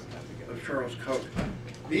of Charles Koch.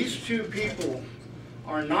 These two people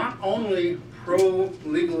are not only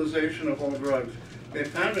pro-legalization of all drugs, they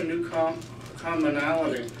found a new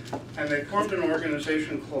commonality, and they formed an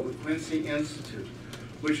organization called the Quincy Institute,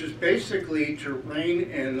 which is basically to rein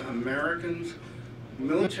in Americans'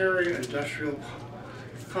 military-industrial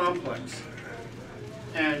complex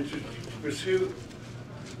and to pursue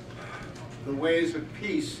the ways of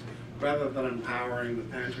peace rather than empowering the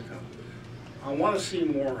Pentagon. I want to see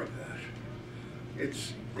more of that.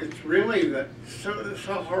 It's really that so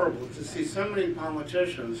horrible to see so many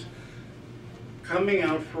politicians coming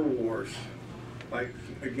out for wars, like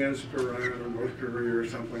against Iran or North Korea or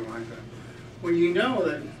something like that, when you know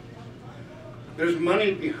that there's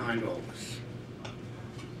money behind all this,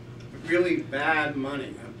 really bad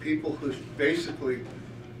money, of people who basically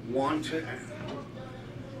want to,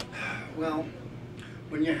 well,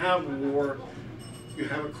 when you have war, you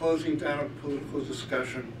have a closing down of political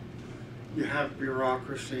discussion, you have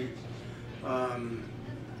bureaucracy,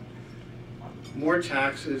 more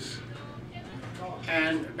taxes,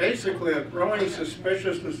 and basically a growing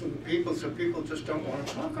suspiciousness of the people, so people just don't want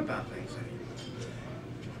to talk about things anymore.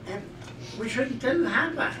 And we didn't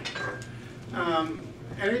have that.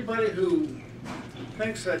 Anybody who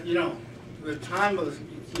thinks that, you know, the time of,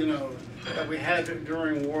 you know, that we had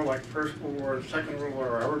during war, like First World War, Second World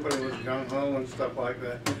War, everybody was gung-ho and stuff like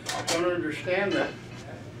that, don't understand that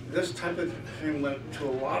this type of thing led to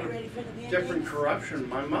a lot of different corruption.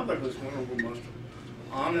 My mother was one of the most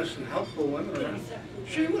honest and helpful women around.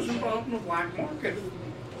 She was involved in the black market,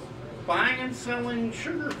 buying and selling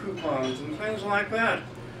sugar coupons and things like that.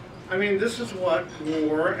 I mean, this is what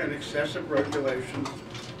war and excessive regulations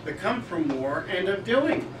that come from war end up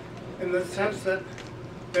doing, in the sense that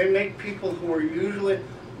they make people who are usually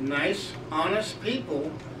nice, honest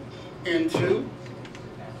people into,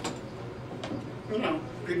 you know,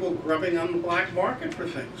 people grubbing on the black market for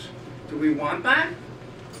things. Do we want that?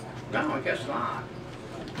 No, I guess not.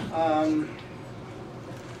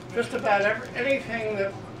 Just about anything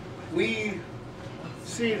that we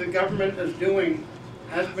see the government is doing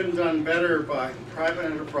has been done better by private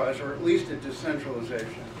enterprise, or at least a decentralization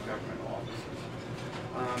of government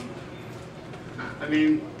offices. I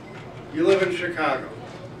mean, you live in Chicago.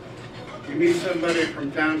 You meet somebody from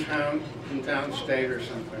downtown, from downstate or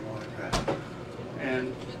something like that.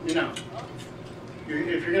 And, you know,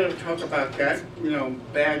 if you're going to talk about that, you know,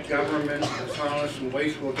 bad government, dishonest and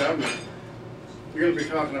wasteful government, you're going to be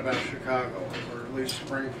talking about Chicago, or at least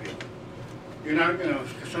Springfield. You're not going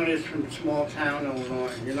to, somebody's from small town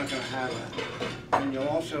Illinois, you're not going to have that. And you'll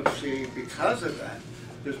also see, because of that,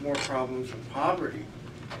 there's more problems of poverty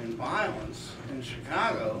and violence in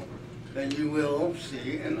Chicago than you will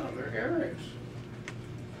see in other areas.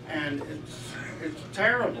 And it's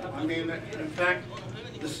terrible. I mean, in fact,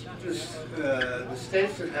 the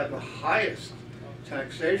states that have the highest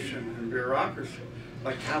taxation and bureaucracy,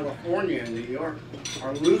 like California and New York,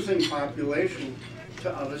 are losing population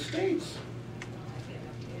to other states.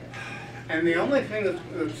 And the only thing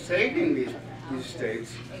that's saving these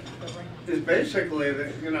states is basically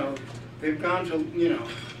that, you know, they've gone to, you know,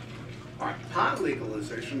 pot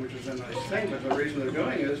legalization, which is a nice thing, but the reason they're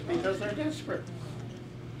doing it is because they're desperate.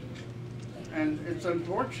 And it's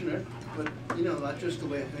unfortunate, but, you know, that's just the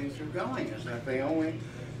way things are going, is that they only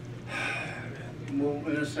move,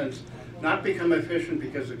 in a sense, not become efficient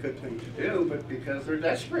because it's a good thing to do, but because they're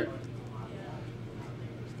desperate.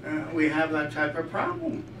 We have that type of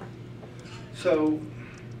problem. So,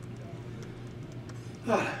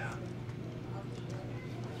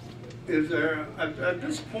 is there, at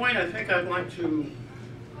this point, I think I'd like to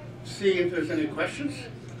see if there's any questions.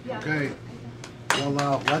 Okay.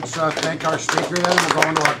 Well, let's thank our speaker then. We'll go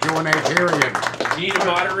into our Q&A period. Need a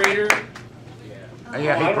moderator? Yeah,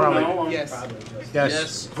 I he don't probably. know. Yes,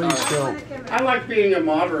 Yes. please do. I like being a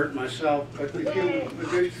moderate myself, but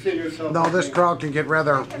if you see yourself... No, this crowd can get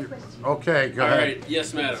rather. Okay, go All ahead. right.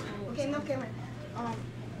 Yes, madam. Okay, no camera.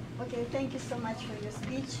 Okay, thank you so much for your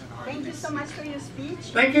speech. Thank you so much for your speech.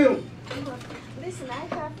 Thank you. Listen, I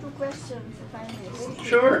have two questions, if I may. Very quick.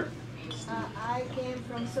 Sure. I came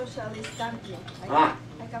from socialist country. Ah.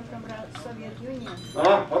 I come from the Soviet Union.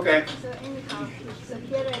 Oh, okay. So anyhow, so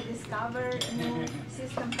here I discover new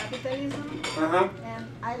system capitalism, and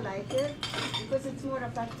I like it because it's more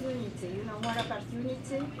opportunity, you know, more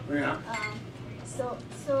opportunity. Yeah. So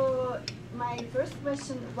my first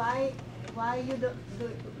question, why you do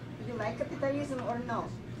you like capitalism or no?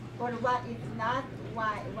 Or why if not,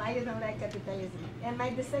 why you don't like capitalism? And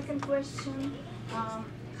the second question,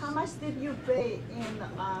 how much did you pay in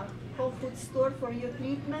a Whole Foods store for your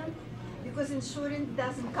treatment? Because insurance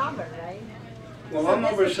doesn't cover, right? Well, So I'm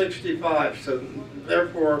over 65, so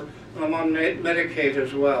therefore I'm on Medicaid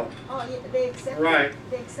as well. Oh, yeah, they accept Right. it?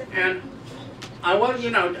 They accept And it? I was, you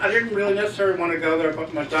know, I didn't really necessarily want to go there,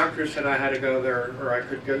 but my doctor said I had to go there or I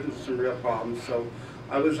could get into some real problems. So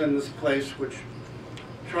I was in this place, which,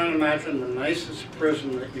 trying to imagine the nicest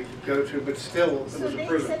prison that you could go to, but still, it So was a they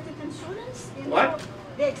prison. accepted insurance? What?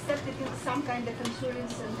 They accepted some kind of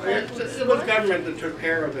insurance and Whole Foods It was store? government that took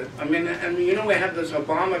care of it. I mean, and you know, we have this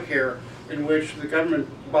Obamacare in which the government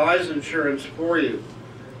buys insurance for you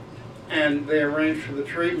and they arrange for the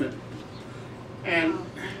treatment. And,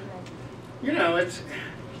 you know, it's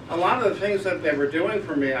a lot of the things that they were doing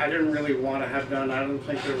for me, I didn't really want to have done. I don't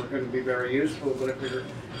think they were going to be very useful, but if we were,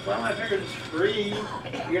 well, I figured it's free,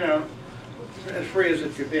 you know, as free as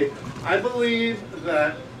it could be. I believe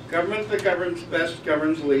that government that governs best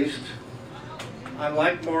governs least. I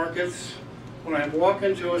like markets. When I walk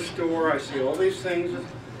into a store, I see all these things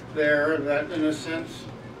there that, in a sense,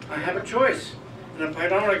 I have a choice. And if I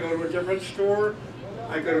don't, I go to a different store.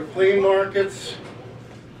 I go to flea markets,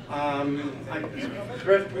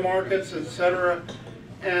 thrift markets, etc.,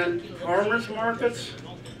 and farmers markets.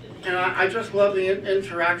 And I just love the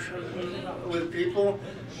interaction with people.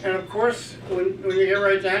 And of course, when you get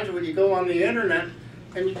right down to it, you go on the internet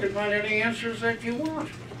and you can find any answers that you want.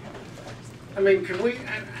 I mean, could we,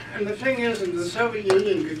 and the thing is, in the Soviet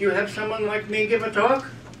Union, could you have someone like me give a talk?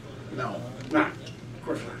 No. No, of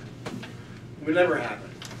course not. It would never happen.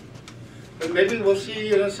 But maybe we'll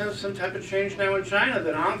see, in a sense, some type of change now in China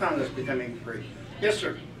that Hong Kong is becoming free. Yes,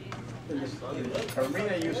 sir. The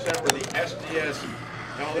arena you said for the SDS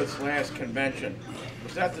held its last convention,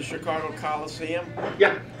 was that the Chicago Coliseum?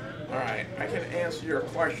 Yeah. All right, I can answer your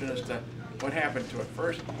question as to what happened to it.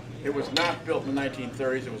 First, it was not built in the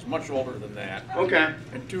 1930s. It was much older than that. Okay.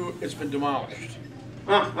 And two, it's been demolished.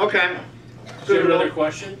 Oh, okay. Is there another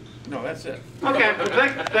question? No, that's it. Okay, well,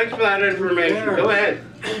 thanks for that information. Go ahead.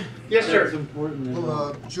 Yes, That's sir. important to know.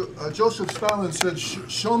 Well, Joseph Stalin said,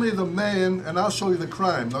 show me the man and I'll show you the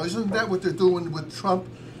crime. Now, isn't that what they're doing with Trump?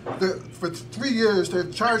 For 3 years, they're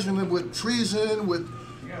charging him with treason, with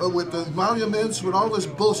the monuments, with all this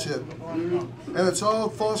bullshit. And it's all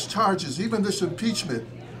false charges, even this impeachment.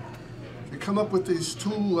 They come up with these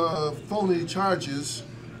two phony charges,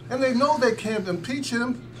 and they know they can't impeach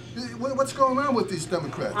him. What's going on with these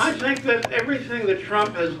Democrats? I think that everything that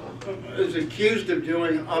Trump is accused of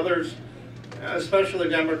doing, others, especially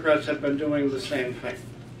Democrats, have been doing the same thing.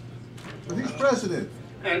 But he's president.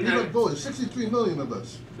 And He's like, boy, 63 million of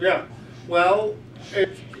us. yeah, well,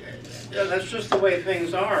 that's just the way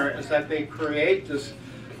things are, is that they create this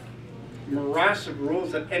morass of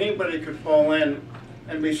rules that anybody could fall in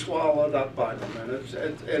and be swallowed up by them, and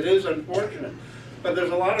it is unfortunate. But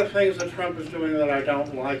there's a lot of things that Trump is doing that I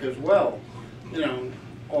don't like as well. You know,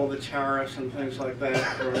 all the tariffs and things like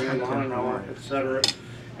that, throwing them on and on, et cetera.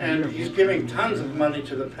 And he's giving tons of money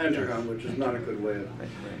to the Pentagon, which is not a good way of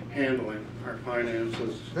handling our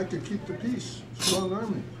finances. That could keep the peace. Strong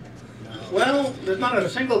army. Well, there's not a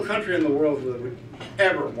single country in the world that would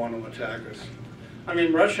ever want to attack us. I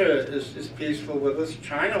mean, Russia is peaceful with us.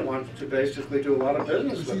 China wants to basically do a lot of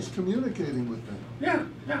business Because with he's us. communicating with them. Yeah,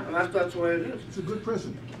 and that's the way it is. He's a good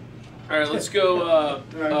president. All right, let's go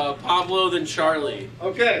Pablo, then Charlie.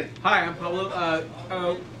 Okay. Hi, I'm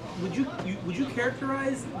Pablo. Would you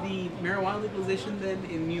characterize the marijuana legalization then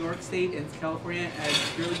in New York State and California as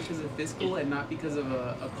purely because of fiscal and not because of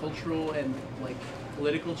a cultural and like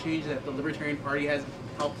political change that the Libertarian Party has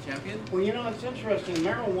helped champion? Well, you know, it's interesting.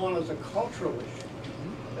 Marijuana is a cultural issue,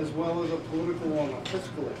 as well as a political and a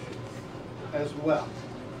fiscal issue, as well.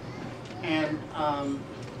 And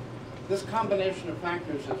this combination of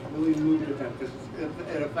factors has really moved it because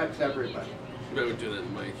it affects everybody. Maybe we do that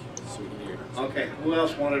in the mic so we can hear. Okay, who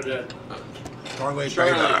else wanted to?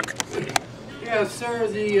 Yeah, sir,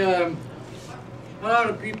 a lot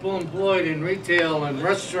of people employed in retail and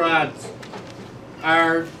restaurants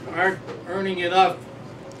aren't earning enough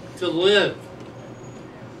to live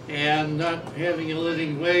and not having a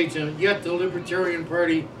living wage, and yet the Libertarian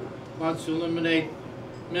Party wants to eliminate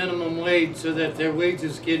minimum wage so that their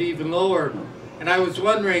wages get even lower. And I was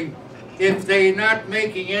wondering, if they're not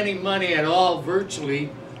making any money at all virtually,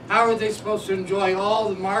 how are they supposed to enjoy all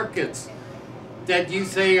the markets that you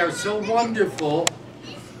say are so wonderful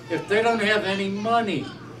if they don't have any money?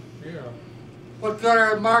 What good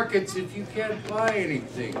are markets if you can't buy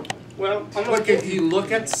anything? Well, Look, if you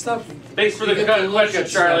look at stuff. Thanks for the you get to look question, at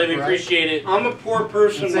Charlie. stuff, We right? appreciate it. I'm a poor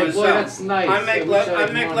person It's like, myself. boy, that's nice. I make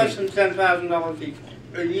money. less than $10,000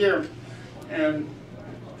 a year, and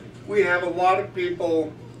we have a lot of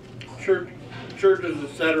people, churches,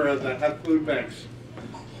 etc., that have food banks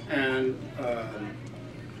and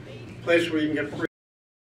places where you can get free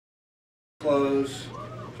clothes,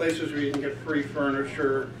 places where you can get free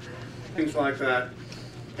furniture, things like that.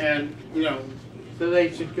 And you know, So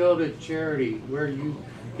they should go to charity where you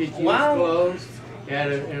get used Wow. clothes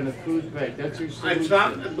and a food bank. That's your solution. it's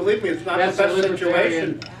not. Believe me, it's not That's the a best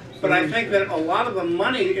libertarian situation. But I think that a lot of the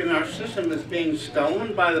money in our system is being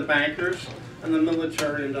stolen by the bankers and the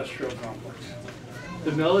military-industrial complex.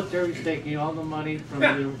 The military's taking all the money from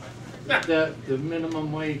Yeah. the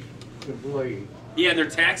minimum wage employee. Yeah, their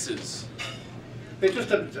taxes. They just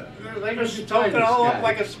took it all up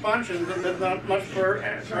like a sponge and did not much for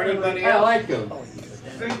anybody I else. like them. All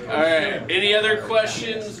right. Any other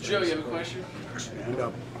questions? Joe, you have a question? Stand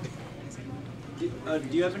up. Do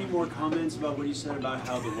you have any more comments about what you said about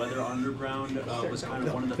how the Weather Underground was kind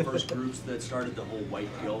of one of the first groups that started the whole white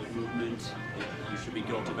guilt movement? That you should be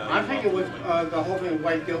guilty about. I think it was the whole thing of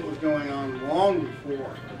white guilt was going on long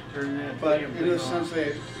before, but in a sense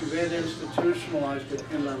they had institutionalized it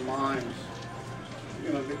in their minds.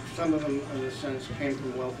 You know, some of them, in a sense, came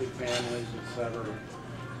from wealthy families, etc.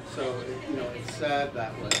 So, it's sad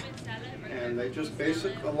that way. And they just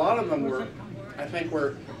a lot of them were, I think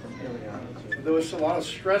there was a lot of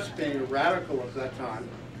stress being radical at that time.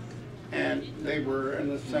 And they were, in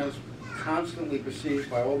a sense, constantly besieged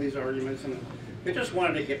by all these arguments, and they just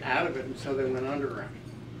wanted to get out of it, and so they went underground.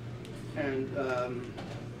 And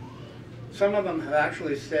some of them have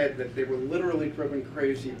actually said that they were literally driven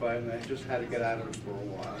crazy by it, and they just had to get out of it for a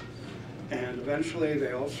while. And eventually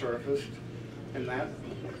they all surfaced, and that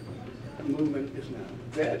movement is now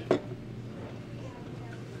dead.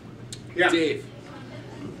 Yeah. Dave.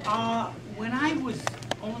 When I was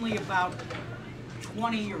only about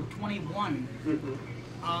 20 or 21,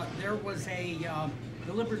 there was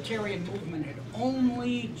the Libertarian movement had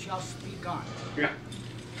only just begun. Yeah.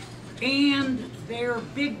 And their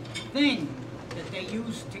big thing that they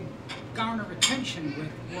used to garner attention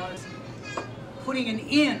with was putting an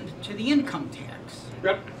end to the income tax.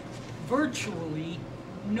 Yep. Virtually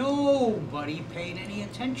nobody paid any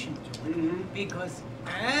attention to it because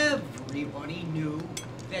everybody knew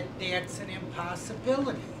that that's an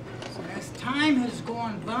impossibility. As time has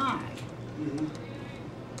gone by,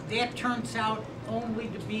 that turns out only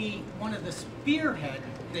to be one of the spearhead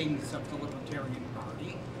things of the Libertarian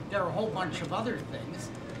Party. There are a whole bunch of other things,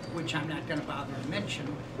 which I'm not going to bother to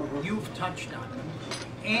mention. You've touched on them.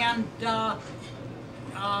 And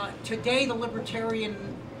today the Libertarian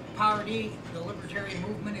Party, the Libertarian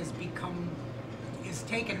movement is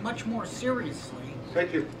taken much more seriously.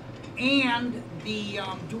 Thank you. And the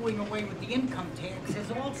doing away with the income tax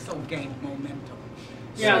has also gained momentum.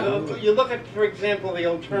 Yeah, So, you look at, for example, the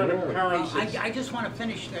alternative currencies. I just want to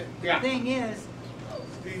finish the Yeah. thing is,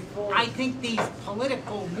 I think these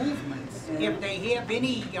political movements, if they have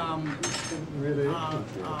any,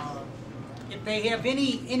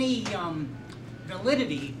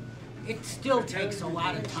 validity, it still takes a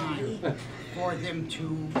lot of time for them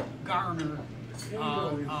to garner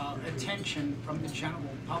attention from the general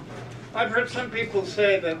public. I've heard some people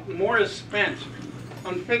say that more is spent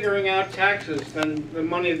on figuring out taxes than the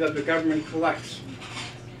money that the government collects.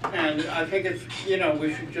 And I think it's,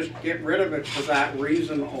 we should just get rid of it for that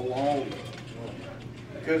reason alone.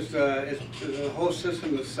 Because the whole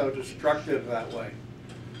system is so destructive that way.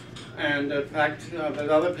 And in fact, there's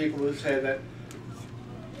other people who say that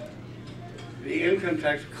the income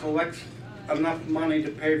tax collects enough money to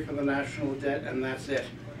pay for the national debt, and that's it.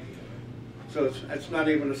 So it's not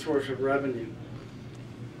even a source of revenue.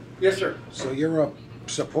 Yes, sir. So you're a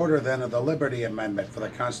supporter then of the Liberty Amendment for the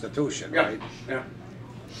Constitution, Yeah. right? Yeah.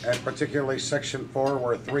 And particularly Section 4,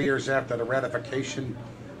 where 3 years after the ratification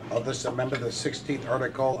of this amendment, the 16th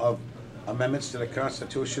article of amendments to the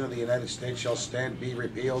Constitution of the United States shall stand, be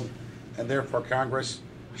repealed, and therefore Congress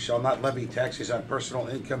shall not levy taxes on personal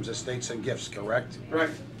incomes, estates, and gifts, correct? Right.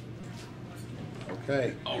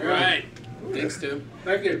 Okay. All right. Thanks, Tim.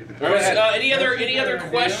 Thank you. Any other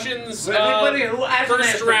questions? Anybody who hasn't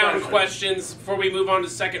First asked a round question. questions before we move on to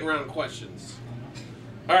second round questions.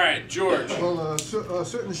 All right, George. Well,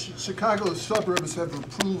 certain Chicago suburbs have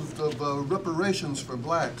approved of reparations for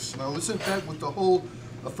blacks. Now, isn't that with the whole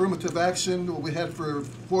affirmative action we had for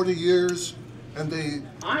 40 years, and they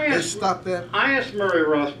stopped that? I asked Murray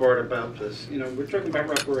Rothbard about this. We're talking about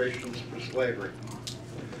reparations for slavery.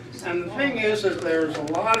 And the thing is there's a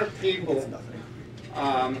lot of people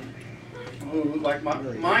who, like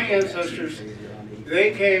my ancestors,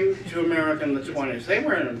 they came to America in the 20s. They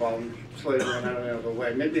weren't involved in slavery in any other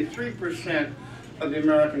way. Maybe 3% of the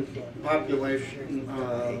American population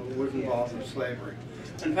was involved in slavery.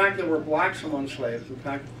 In fact, there were blacks among slaves. In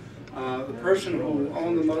fact, the person who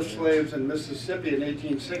owned the most slaves in Mississippi in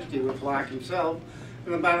 1860 was black himself,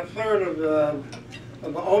 and about a third of the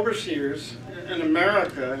overseers in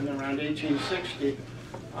America in around 1860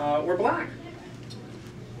 were black.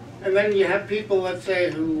 And then you have people, let's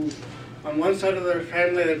say, who on one side of their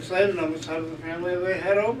family had slaves, and on the other side of the family they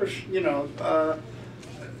had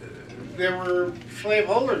they were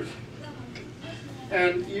slaveholders.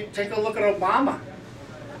 And you take a look at Obama.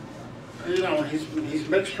 He's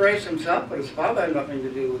mixed race himself, but his father had nothing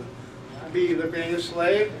to do with either being a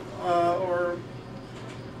slave or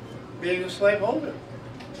being a slaveholder.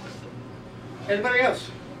 Anybody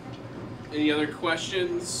else? Any other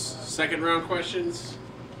questions? Second round questions?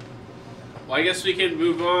 Well, I guess we can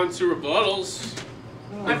move on to rebuttals.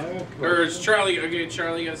 Or is Charlie, okay,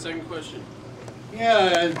 Charlie, you got a second question?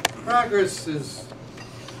 Yeah, progress is,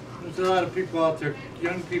 there's a lot of people out there,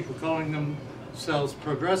 young people calling themselves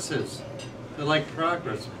progressives. They like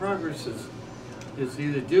progress. Progress is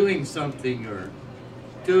either doing something or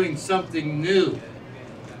doing something new.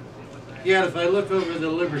 Yet if I look over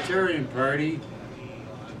the Libertarian Party,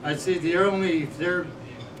 I see if they're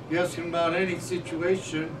asking about any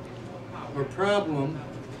situation or problem,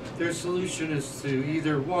 their solution is to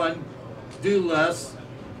either 1, do less,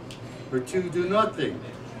 or 2, do nothing.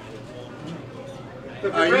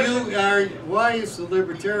 Why is the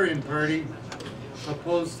Libertarian Party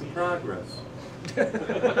opposed to progress?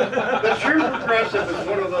 The term progressive is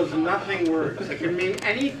one of those nothing words. It can mean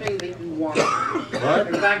anything that you want. What?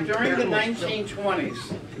 In fact, during the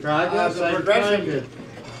 1920s, Progress, the I progressive...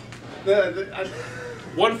 find it.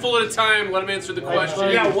 One full at a time, let him answer the question.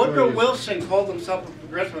 Yeah, Woodrow Wilson called himself a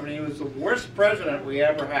progressive, and he was the worst president we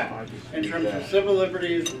ever had in terms of civil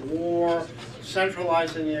liberties, war,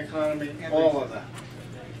 centralizing the economy, all of that.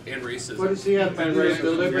 And racism. What does he have to And do with the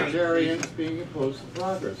racism, yeah. Libertarians being opposed to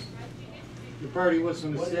progress? The party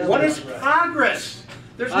wasn't established. What is progress?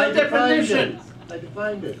 There's no definition. I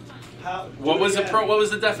defined it. What was the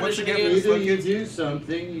definition again? Either you do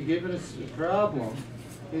something, you give us a problem,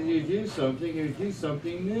 either you do something, or you do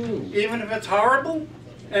something new. Even if it's horrible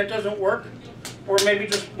and it doesn't work, or maybe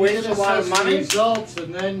just waste a lot of money. Results,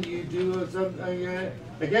 and then you do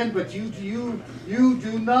Again, but you do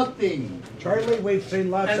nothing. Charlie, we've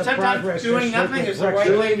seen lots And of sometimes progress. doing this week nothing with is the right Brexit.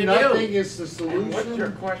 thing to Doing do. nothing is the solution. What's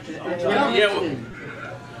your question? Yeah, well,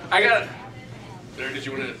 I got. Or did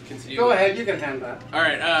you want to continue? Go ahead, you can hand that. All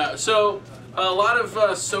right. So a lot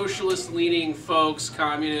of socialist-leaning folks,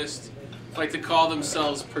 communists, like to call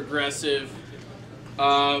themselves progressive.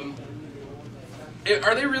 Are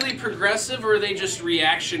they really progressive, or are they just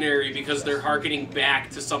reactionary because they're hearkening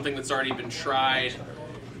back to something that's already been tried?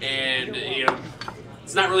 And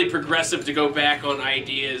it's not really progressive to go back on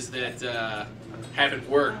ideas that haven't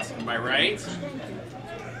worked. Am I right?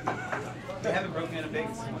 They haven't broken into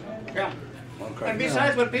Vegas. Yeah. And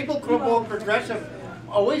besides, when people quote progressive,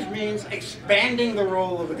 always means expanding the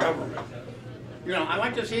role of the government. I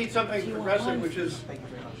like to see something progressive, which is,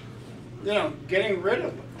 getting rid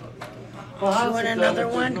of them. Well, how's want it another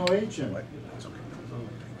that one? there's no agent?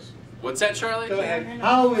 What's that, Charlie? Go ahead.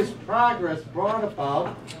 How is progress brought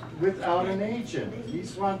about without an agent? He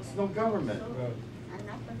wants no government.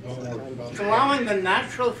 It's allowing the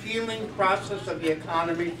natural healing process of the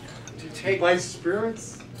economy to take By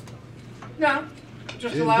spirits? No,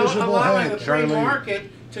 just Invisible allowing hand, the free Charlie. market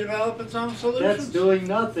to develop its own solutions. That's doing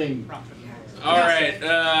nothing. All right.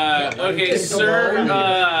 Okay, sir. We're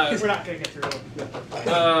not gonna get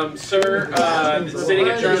through. Sir, sitting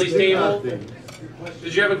at Charlie's table. Nothing.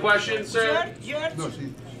 Did you have a question, sir? No,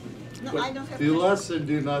 see, No, I don't have Do less and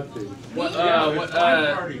do nothing. What? All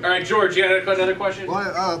right, George, you got another question?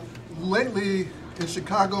 well, lately in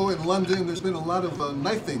Chicago and London, there's been a lot of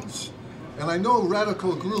knifings. And I know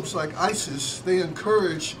radical groups like ISIS, they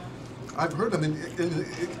encourage, I've heard them in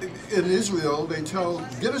Israel, they tell,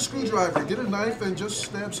 get a screwdriver, get a knife, and just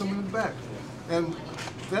stab someone in the back. And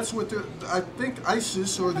that's what I think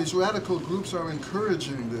ISIS or these radical groups are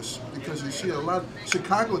encouraging this, because you see a lot,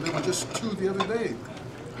 Chicago, there were just 2 the other day.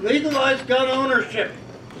 Legalize gun ownership.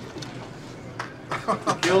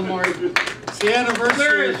 Gilmore, it's the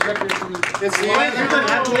anniversary. It's the Why you can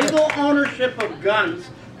have anniversary. legal ownership of guns,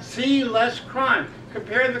 see less crime.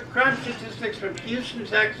 Compare the crime statistics from Houston,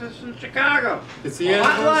 Texas, and Chicago. It's the A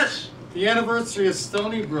lot anniversary. less. The anniversary of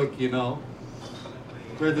Stony Brook,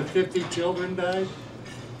 where the 50 children died.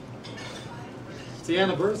 It's the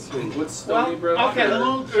anniversary. What's Stony Brook? Okay,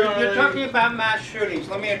 you're talking about mass shootings.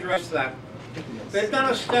 Let me address that. They've done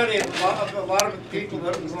a study of a lot of the people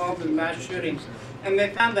that were involved in mass shootings, and they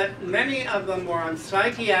found that many of them were on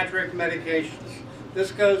psychiatric medications.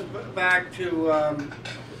 This goes back to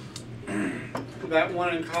that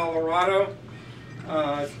one in Colorado.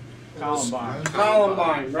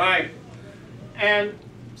 Columbine, right. And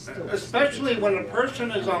especially when a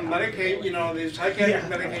person is on these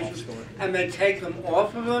psychiatric medications, and they take them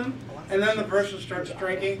off of them, and then the person starts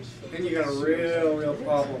drinking, then you got a real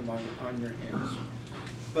problem on your hands.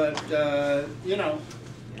 But,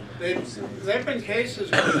 there've been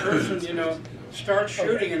cases where the person, starts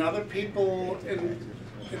shooting, and other people in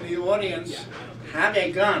the audience have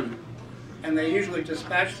a gun, and they usually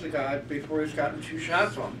dispatch the guy before he's gotten 2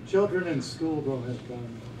 shots on him. Children in school don't have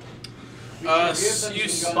guns. You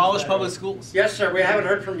Abolish public schools. Yes, sir, we haven't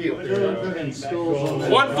heard from you. Children in schools don't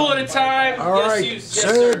have one foot at a time. All right, yes,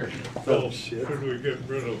 sir. So, should we get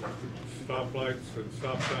rid of stoplights and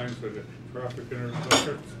stop signs for the traffic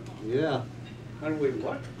intersections? Yeah. And we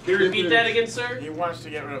what? Can you repeat that again, sir? He wants to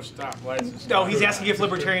get rid of stoplights and stuff. No, he's asking if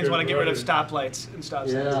libertarians want to get rid of stoplights and stop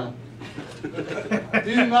signs. Yeah.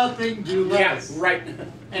 Do nothing, do less. Yeah, right.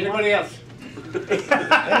 Anybody else?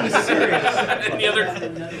 Any other?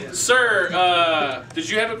 Sir, did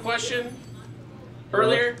you have a question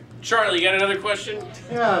earlier? Charlie, you got another question?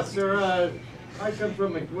 Yeah, sir. I come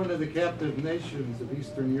from one of the captive nations of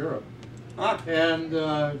Eastern Europe. And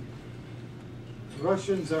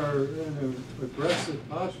Russians are in an aggressive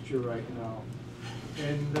posture right now.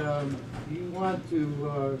 And you want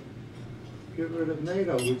to get rid of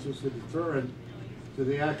NATO, which is a deterrent to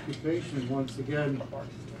the occupation, once again,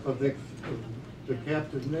 of the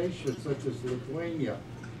captive nations, such as Lithuania.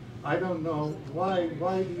 I don't know, why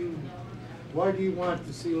do you want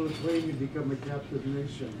to see Lithuania become a captive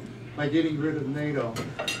nation? By getting rid of NATO.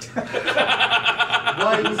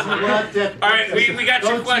 Why would you want that? All right, we got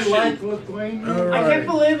your question. Don't you like Lithuania? I can't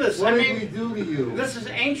believe this. What I did mean, we do to you? this is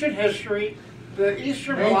ancient history. The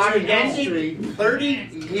Eastern Ancient Bloc history. ended 30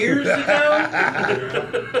 years ago.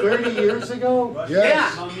 30 years ago?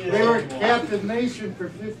 Yes. They were a captive nation for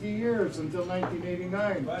 50 years until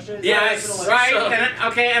 1989. Yes, right.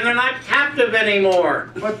 And they're not captive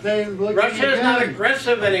anymore. But they look Russia is not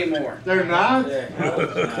aggressive anymore. They're not?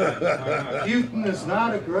 Putin is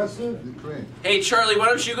not aggressive? Hey, Charlie, why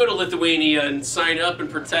don't you go to Lithuania and sign up and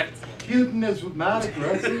protect Putin is not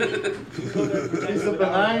aggressive. He's a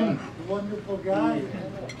benign, wonderful guy.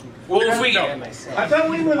 Well, if we... I thought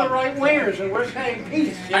we were the right wingers and we're saying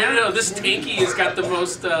peace. I don't know, this Tanky has got the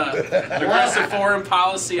most aggressive foreign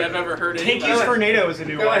policy I've ever heard anybody. Tankies for NATO is a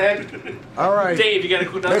new one. Go ahead. All right. Dave, you got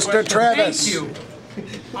another question? Mr. Travis. Thank you.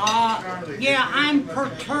 Yeah, I'm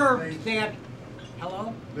perturbed that.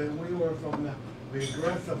 Hello? That we were from the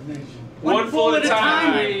aggressive nation. One foot at a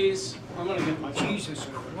time, please. please. I'm gonna get my Jesus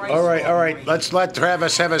Christ. All right. Let's let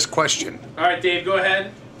Travis have his question. All right, Dave, go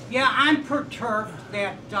ahead. Yeah, I'm perturbed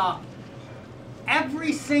that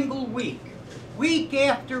every single week, week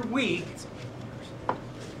after week,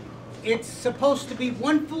 it's supposed to be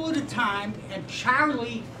one fool at a time, and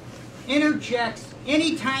Charlie interjects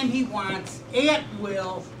anytime he wants, at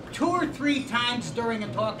will, 2 or 3 times during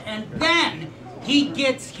a talk, and then he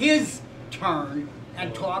gets his turn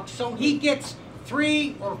and talks, so he gets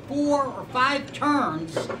 3 or 4 or 5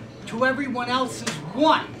 turns to everyone else's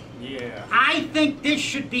 1. Yeah. I think this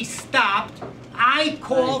should be stopped. I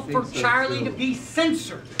call for Charlie to be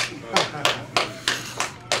censored.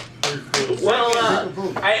 Well,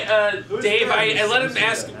 Dave, I let him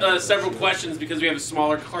ask several questions because we have a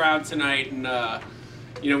smaller crowd tonight, and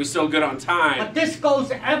we still good on time. But this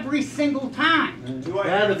goes every single time.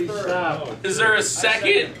 Gotta be stopped. Is there a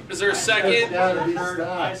second? Is there a second? Gotta be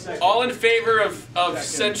stopped. All in favor of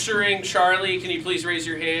censoring Charlie? Can you please raise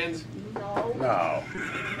your hand? No.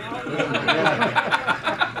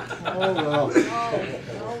 Oh, well.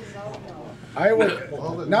 I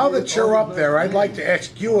would. Now that you're up there, I'd like to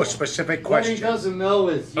ask you a specific What he question. doesn't know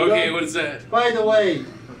is. Okay, what is that? By the way,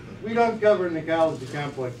 we don't govern the college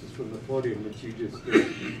complexes from the podium, which you just did.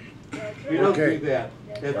 We don't Okay. do that.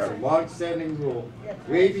 That's a long-standing rule,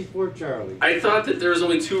 way before Charlie. I thought that there was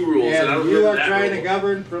only 2 rules, and I don't And you remember are that trying to rule.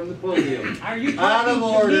 govern from the podium. Are you Out talking of to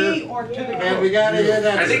order, me or to the and we gotta hear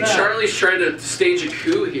that I think stop. Charlie's trying to stage a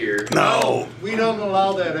coup here. No. We don't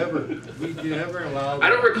allow that ever. We never allow that. I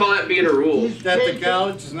don't recall that being a rule. That the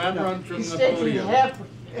college is not run from He's the taking podium.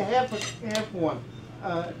 half one.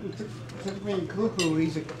 To being cuckoo,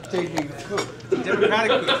 he's staging a coup.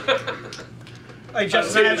 Democratic coup. I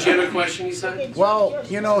just Did you have a question, you said? Well,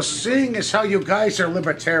 seeing as how you guys are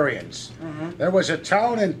libertarians, there was a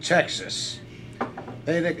town in Texas.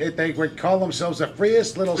 They would call themselves the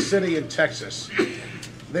freest little city in Texas.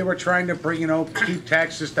 They were trying to bring, keep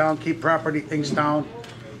taxes down, keep property things down.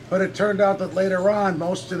 But it turned out that later on,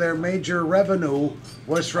 most of their major revenue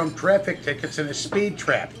was from traffic tickets and a speed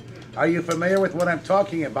trap. Are you familiar with what I'm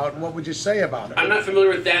talking about? And what would you say about it? I'm not familiar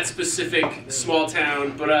with that specific small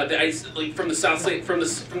town, but from the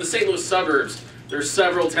from the St. Louis suburbs, there's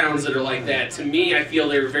several towns that are like that. To me, I feel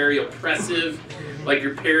they're very oppressive. Like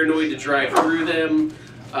you're paranoid to drive through them.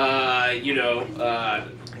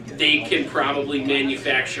 They can probably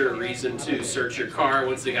manufacture a reason to search your car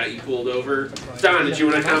once they got you pulled over. Don, did you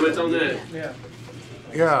want to comment on that?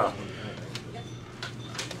 Yeah.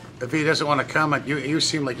 If he doesn't want to comment, you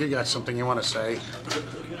seem like you got something you want to say.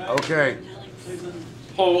 Okay.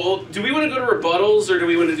 Oh, do we want to go to rebuttals or do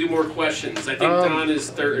we want to do more questions? I think Don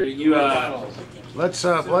is third. Let's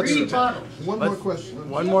One more question.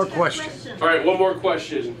 One more question. All right, one more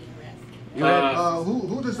question.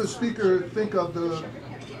 Who does the speaker think of the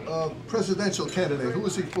presidential candidate? Who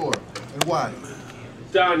is he for and why?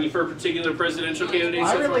 Don, you for a particular presidential candidate?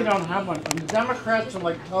 I so really far? don't have one. The Democrats are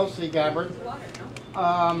like Tulsi Gabbard.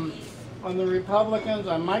 On the Republicans,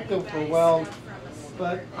 I might go for Weld,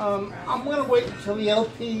 but I'm going to wait until the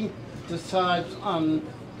LP decides on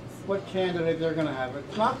what candidate they're going to have.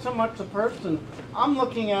 It's not so much the person I'm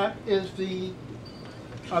looking at is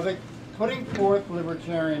are they putting forth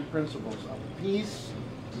libertarian principles of peace,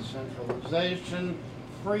 decentralization,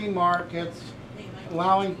 free markets,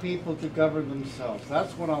 allowing people to govern themselves.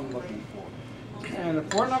 That's what I'm looking for. And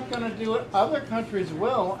if we're not going to do it, other countries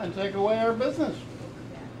will and take away our business.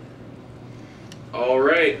 All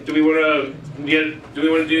right. Do we want to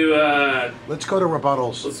do? Let's go to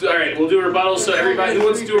rebuttals. All right. We'll do a rebuttal. So everybody who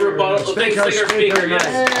wants to do a rebuttal, thanks to our speaker. Yes.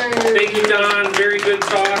 Thank you, Don. Very good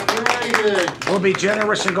talk. Very good. We'll be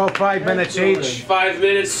generous and go 5 minutes each. 5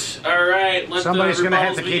 minutes. All right. Let Somebody's the going to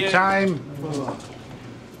have to rebuttals keep begin. time.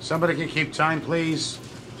 Somebody can keep time, please.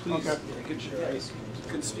 Okay.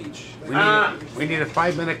 Good speech. We need a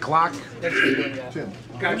 5-minute clock. Tim.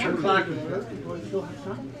 Got your clock.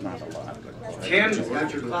 Tim,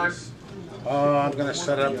 got your clock. I'm going to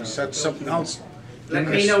set something else. Let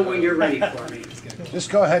me know when you're ready for me. Just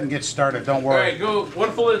go ahead and get started. Don't All worry. right. Go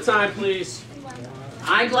one full at a time, please.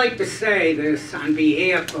 I'd like to say this on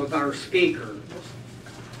behalf of our speaker.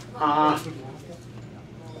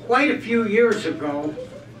 Quite a few years ago,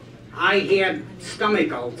 I had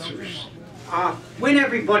stomach ulcers. When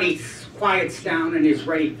everybody quiets down and is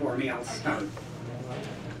ready for me, I'll start.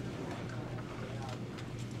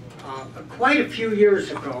 Quite a few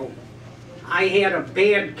years ago, I had a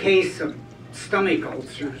bad case of stomach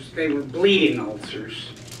ulcers. They were bleeding ulcers.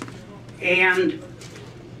 And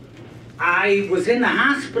I was in the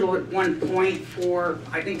hospital at one point for,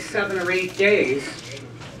 I think, 7 or 8 days.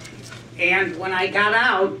 And when I got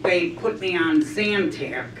out, they put me on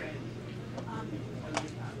Zantac,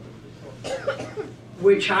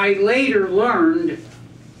 which I later learned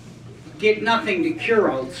did nothing to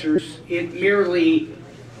cure ulcers. It merely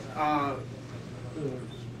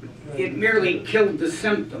killed the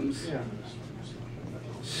symptoms,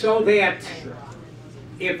 so that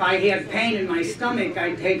if I had pain in my stomach,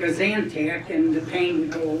 I'd take a Zantac and the pain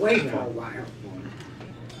would go away for a while.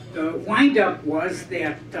 The wind-up was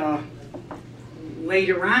that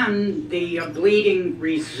later on, the bleeding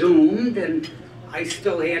resumed, and I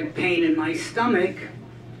still had pain in my stomach,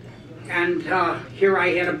 and here I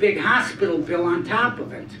had a big hospital bill on top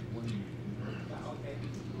of it.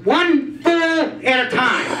 One full at a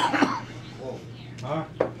time.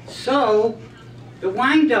 So, the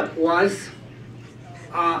wind-up was,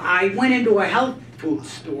 I went into a health food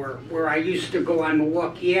store where I used to go on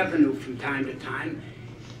Milwaukee Avenue from time to time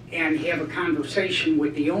and have a conversation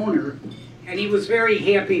with the owner. And he was very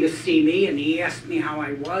happy to see me, and he asked me how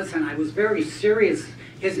I was, and I was very serious.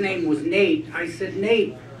 His name was Nate. I said,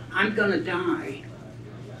 Nate, I'm gonna die.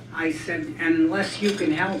 I said, and unless you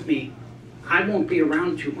can help me, I won't be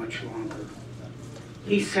around too much longer.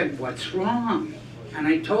 He said, what's wrong? And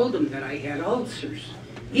I told him that I had ulcers.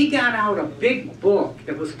 He got out a big book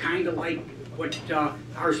that was kind of like what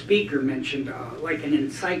our speaker mentioned, like an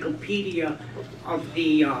encyclopedia of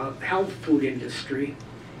the health food industry.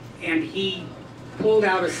 And he pulled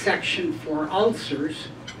out a section for ulcers,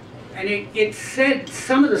 and it said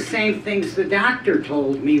some of the same things the doctor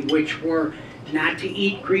told me, which were not to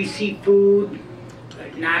eat greasy food,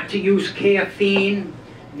 not to use caffeine,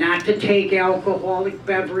 not to take alcoholic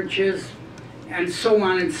beverages, and so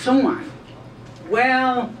on and so on.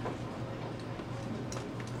 Well,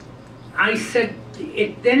 I said,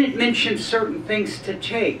 then it mentioned certain things to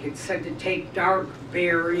take. It said to take dark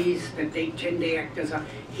berries, that they tend to act as a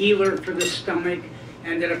healer for the stomach,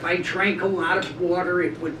 and that if I drank a lot of water,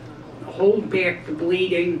 it would hold back the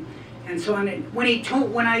bleeding, and so on. When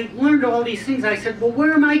I learned all these things, I said, well,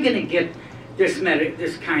 where am I going to get this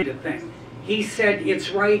kind of thing? He said,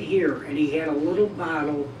 it's right here, and he had a little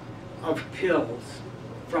bottle of pills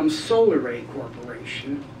from Solaray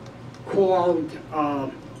Corporation called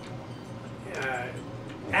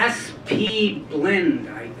SP Blend,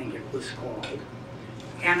 I think it was called.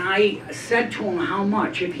 And I said to him how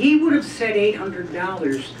much. If he would have said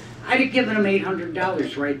 $800, I'd have given him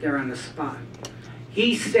 $800 right there on the spot.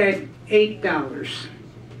 He said $8.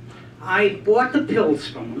 I bought the pills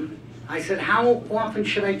from him. I said, how often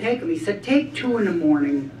should I take them? He said, take 2 in the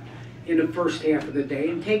morning in the first half of the day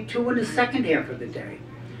and take 2 in the second half of the day.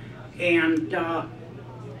 And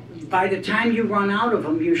by the time you run out of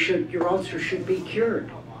them, your ulcer should be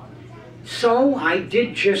cured. So I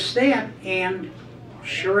did just that, and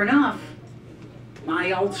sure enough,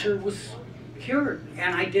 my ulcer was cured,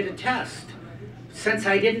 and I did a test. Since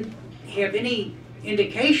I didn't have any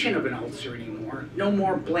indication of an ulcer anymore, no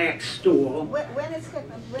more black stool. When it's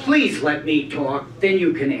Please let me talk, then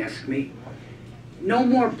you can ask me. No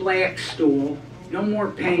more black stool, no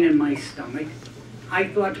more pain in my stomach. I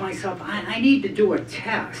thought to myself, I need to do a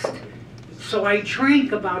test. So I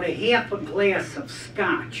drank about a half a glass of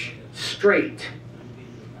scotch straight.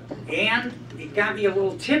 And it got me a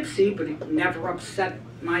little tipsy, but it never upset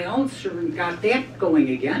my ulcer and got that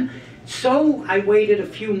going again. So I waited a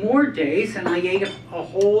few more days and I ate a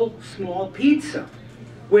whole small pizza,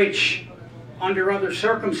 which under other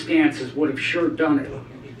circumstances would have sure done it.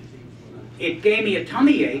 It gave me a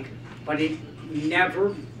tummy ache, but it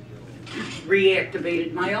never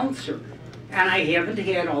reactivated my ulcer. And I haven't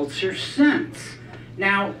had ulcers since.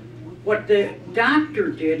 Now, what the doctor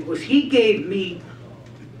did was he gave me,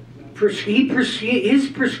 his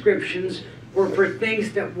prescriptions were for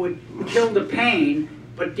things that would kill the pain,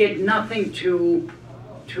 but did nothing to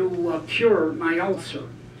cure my ulcer.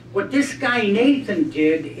 What this guy Nathan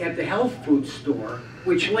did at the health food store,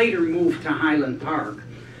 which later moved to Highland Park,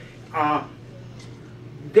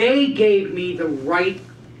 they gave me the right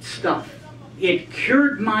stuff. It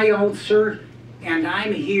cured my ulcer, and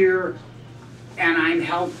I'm here, and I'm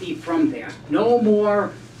healthy from that. No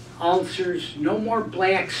more ulcers, no more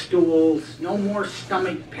black stools, no more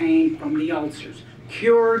stomach pain from the ulcers.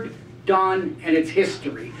 Cured, done, and it's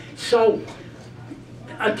history. So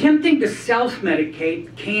attempting to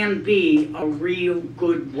self-medicate can be a real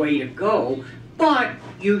good way to go, but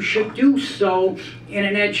you should do so in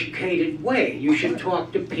an educated way. You should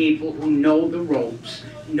talk to people who know the ropes,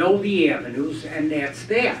 know the avenues, and that's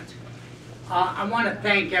that. I want to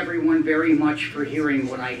thank everyone very much for hearing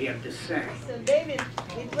what I have to say. So David,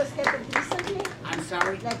 it was happened recently? I'm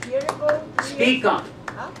sorry? Like a year ago? Speak up.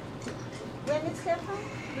 Huh? When it's happened?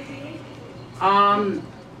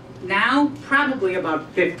 Now, probably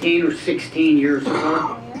about 15 or 16 years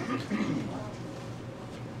ago.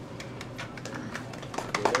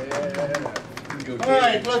 All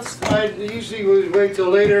right, I usually would wait till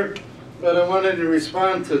later, but I wanted to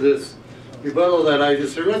respond to this rebuttal that I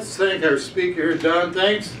just heard. Let's thank our speaker, Don.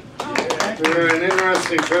 Thanks for an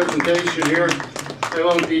interesting presentation here. I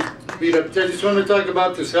won't beat up. I just want to talk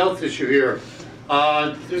about this health issue here.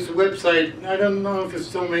 There's a website, I don't know if it's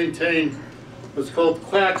still maintained, it's called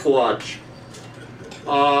Quackwatch.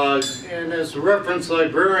 And as a reference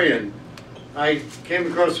librarian, I came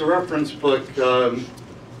across a reference book,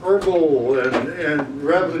 Herbal and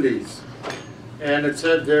Remedies. And it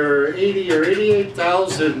said there are 80 or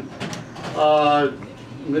 88,000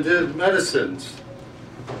 medicines,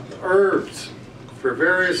 herbs for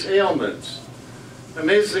various ailments.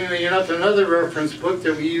 Amazingly enough, another reference book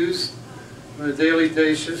that we use on a daily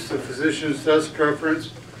basis, the physician's desk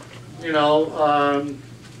reference, you know,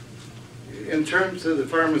 in terms of the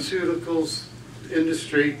pharmaceuticals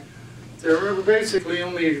industry, there are basically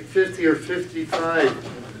only 50 or 55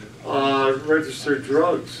 registered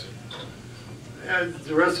drugs. And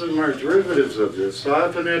the rest of them are derivatives of this. So I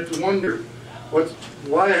often have to wonder, how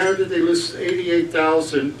did they list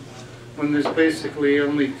 88,000 when there's basically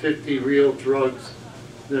only 50 real drugs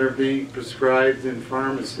that are being prescribed in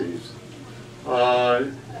pharmacies?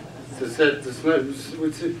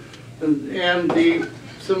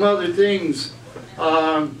 Some other things,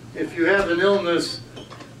 if you have an illness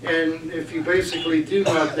and if you basically do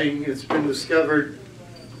nothing, it's been discovered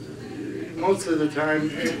most of the time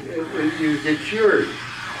you get cured.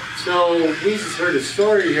 So we just heard a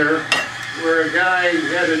story here where a guy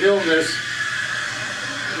had an illness,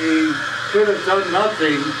 he could have done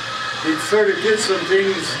nothing, he sort of did some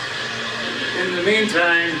things in the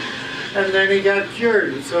meantime, and then he got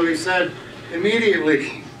cured. And so he said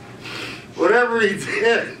immediately, whatever he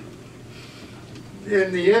did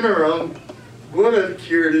in the interim would have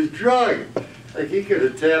cured his drug. Like he could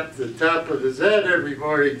have tapped the top of his head every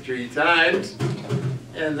morning 3 times,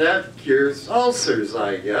 and that cures ulcers,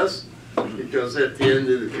 I guess, because at the end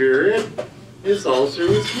of the period, his ulcer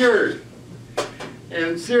was cured.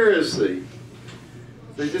 And seriously,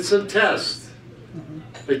 they did some tests.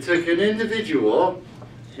 They took an individual,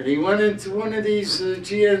 and he went into one of these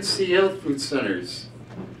GNC health food centers,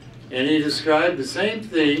 and he described the same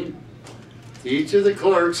thing to each of the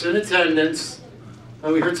clerks in attendance.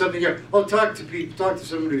 And we heard something here. Oh, talk to people. Talk to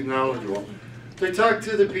somebody who's knowledgeable. They talked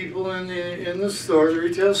to the people in the store, the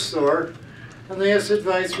retail store, and they asked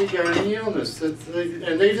advice regarding the illness. And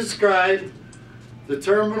they described the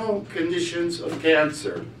terminal conditions of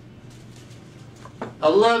cancer.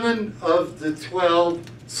 11 of the 12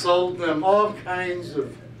 sold them all kinds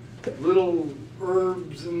of little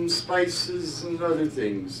herbs and spices and other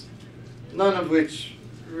things, none of which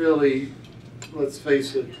really, let's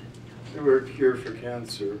face it, they were a cure for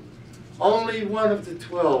cancer. Only one of the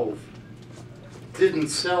 12 didn't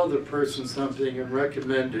sell the person something and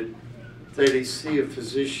recommended that he see a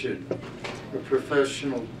physician, a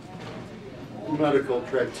professional medical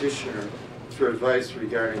practitioner, for advice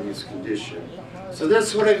regarding his condition. So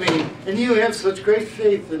that's what I mean. And you have such great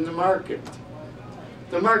faith in the market.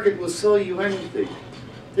 The market will sell you anything.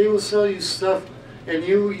 They will sell you stuff, and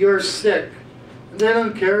you're sick. And they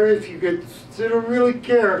don't care if you get, they don't really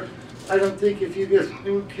care, I don't think, if you get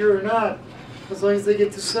a cure or not, as long as they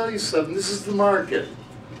get to sell you stuff. And this is the market.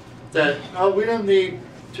 That, oh, we don't need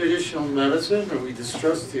traditional medicine, or we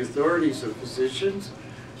distrust the authorities of physicians.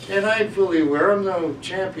 And I'm fully aware, I'm no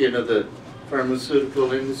champion of the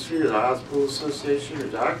pharmaceutical industry, or the hospital association, or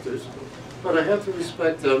doctors, but I have to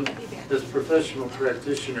respect them as professional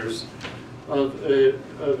practitioners of a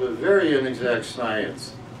very inexact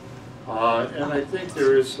science. And I think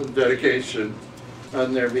there is some dedication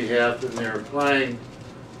on their behalf, and they're applying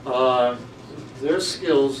their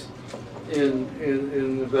skills in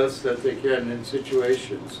the best that they can in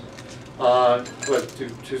situations. But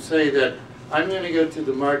to say that I'm going to go to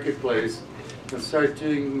the marketplace and start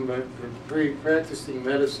doing practicing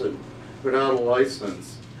medicine without a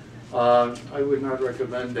license, I would not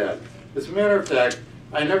recommend that. As a matter of fact,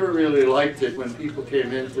 I never really liked it when people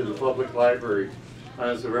came into the public library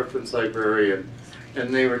as a reference librarian,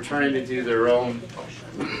 and they were trying to do their own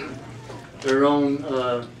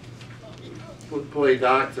play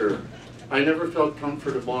doctor. I never felt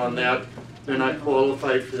comfortable on that. They're not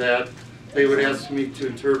qualified for that. They would ask me to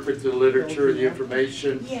interpret the literature, the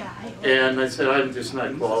information, and I said, I'm just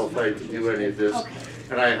not qualified to do any of this.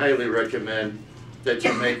 And I highly recommend that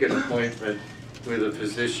you make an appointment with a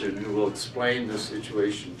physician who will explain the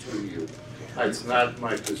situation to you. It's not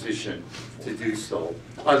my position to do so.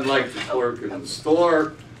 Unlike the clerk in the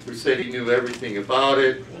store, who said he knew everything about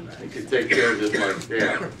it and could take care of it like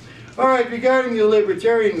that. All right, regarding the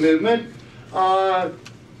Libertarian movement,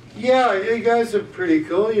 yeah, you guys are pretty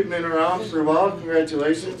cool. You've been around for a while.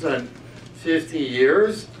 Congratulations on 50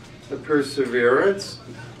 years of perseverance.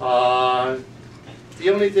 The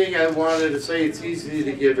only thing I wanted to say, it's easy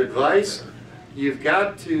to give advice. You've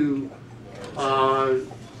got to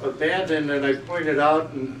abandon, and I pointed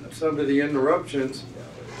out in some of the interruptions,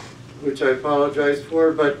 which I apologize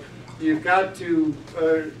for, but you've got to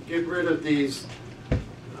get rid of these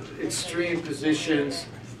extreme positions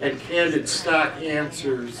and candid stock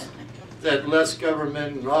answers that less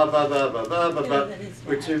government and blah, blah, blah, blah, blah, blah, blah,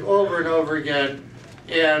 which is over and over again,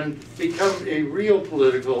 and become a real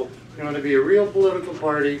political, you want to be a real political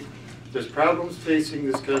party. There's problems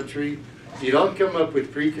facing this country. You don't come up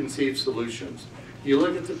with preconceived solutions. You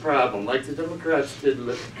look at the problem, like the Democrats did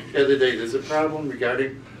the other day. There's a problem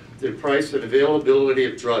regarding the price and availability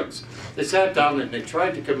of drugs. They sat down and they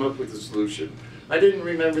tried to come up with a solution. I didn't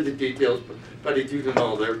remember the details, but I do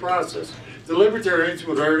know their process. The Libertarians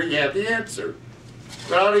would already have the answer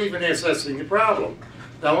without even assessing the problem.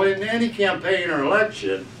 Now, in any campaign or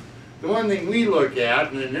election, the one thing we look at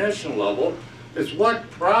on a national level is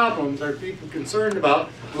what problems are people concerned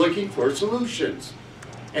about, looking for solutions.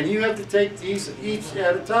 And you have to take these each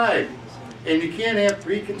at a time. And you can't have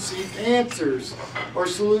preconceived answers or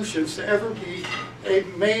solutions to ever be a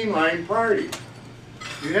mainline party.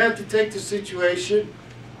 You have to take the situation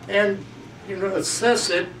and, you know, assess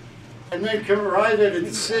it, and then arrive at a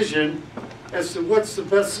decision as to what's the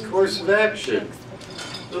best course of action.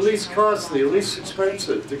 The least costly, the least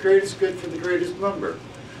expensive, the greatest good for the greatest number.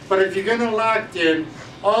 But if you're going to lock in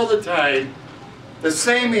all the time, the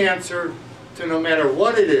same answer to no matter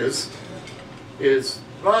what it is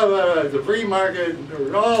blah, blah, blah, the free market,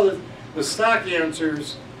 or all the stock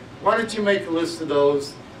answers, why don't you make a list of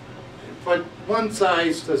those? But one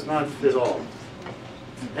size does not fit all.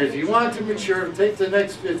 And if you want to mature, take the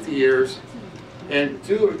next 50 years and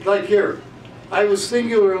do it like here. I was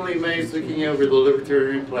singularly amazed looking over the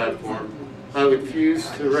Libertarian platform how it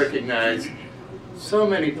refused to recognize so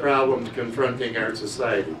many problems confronting our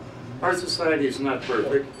society. Our society is not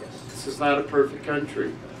perfect. This is not a perfect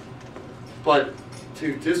country. But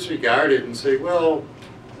to disregard it and say, well,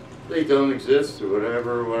 they don't exist or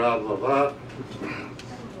whatever, blah, blah, blah,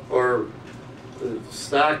 or the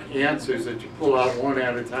stock answers that you pull out one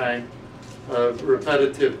at a time,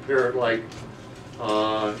 repetitive parrot-like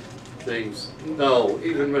things. No,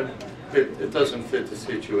 even when it doesn't fit the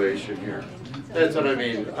situation here. That's what I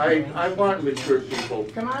mean. I want mature people.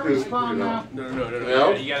 Can I respond now? No.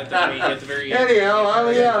 Well, You got at the very end. anyhow,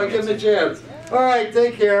 I'll give them a chance. All right,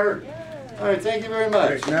 take care. All right, thank you very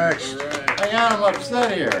much. Next. Hang on, I'm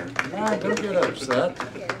upset here. No, don't get upset.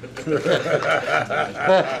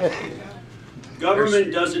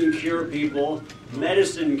 Government doesn't cure people.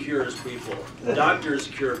 Medicine cures people. Doctors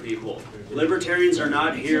cure people. Libertarians are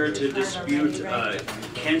not here to dispute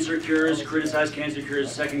cancer cures, criticize cancer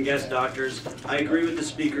cures, second-guess doctors. I agree with the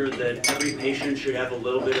speaker that every patient should have a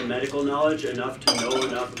little bit of medical knowledge, enough to know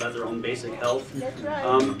enough about their own basic health.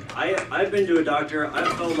 I've been to a doctor. I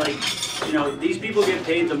felt like, you know, these people get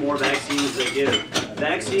paid the more vaccines they give.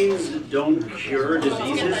 Vaccines don't cure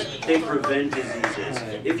diseases, they prevent diseases.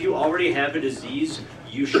 If you already have a disease,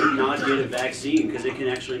 you should not get a vaccine because it can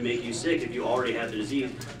actually make you sick if you already have the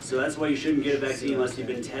disease. So that's why you shouldn't get a vaccine unless you've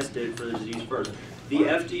been tested for the disease first. The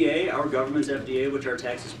FDA, our government's FDA, which our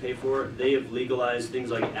taxes pay for, they have legalized things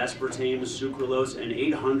like aspartame, sucralose, and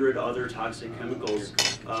 800 other toxic chemicals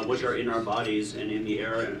which are in our bodies and in the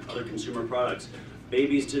air and other consumer products.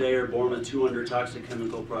 Babies today are born with 200 toxic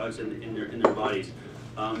chemical products in their bodies.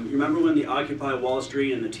 You remember when the Occupy Wall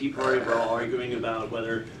Street and the Tea Party were all arguing about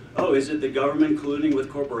whether, oh, is it the government colluding with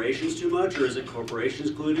corporations too much, or is it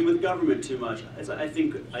corporations colluding with government too much? I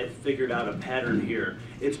think I figured out a pattern here.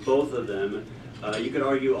 It's both of them. You could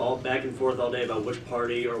argue all back and forth all day about which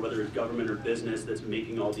party or whether it's government or business that's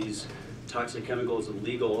making all these toxic chemicals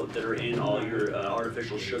illegal that are in all your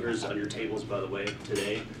artificial sugars on your tables, by the way,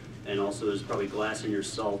 today. And also there's probably glass in your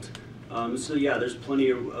salt. So yeah, there's plenty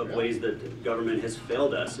of ways that government has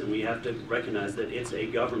failed us, and we have to recognize that it's a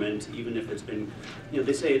government, even if it's been,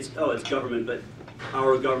 they say it's government, but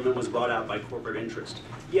our government was brought out by corporate interest.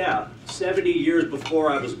 Yeah, 70 years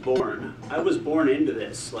before I was born into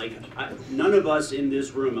this. Like, none of us in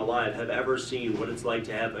this room alive have ever seen what it's like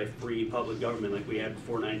to have a free public government like we had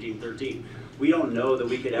before 1913. We don't know that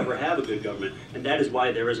we could ever have a good government, and that is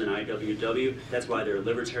why there is an IWW. That's why there are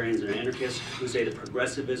libertarians and anarchists who say that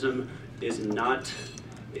progressivism is not,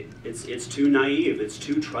 it's too naive, it's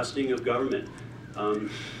too trusting of government.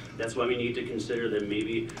 That's why we need to consider that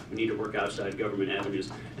maybe we need to work outside government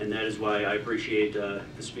avenues, and that is why I appreciate the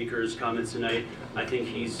speaker's comments tonight. I think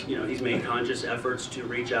he's made conscious efforts to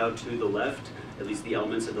reach out to the left, at least the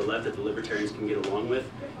elements of the left that the libertarians can get along with.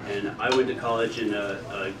 And I went to college in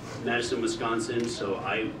Madison, Wisconsin, so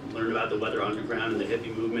I learned about the Weather Underground and the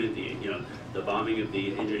hippie movement, the bombing of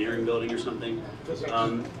the engineering building or something.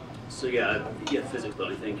 So yeah, physics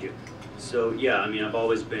building, thank you. So yeah, I mean, I've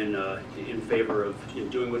always been in favor of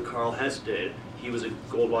doing what Carl Hess did. He was a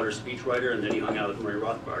Goldwater speechwriter, and then he hung out with Murray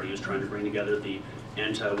Rothbard. He was trying to bring together the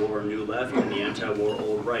anti-war new left and the anti-war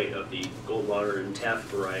old right of the Goldwater and Taft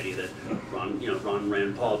variety that Ron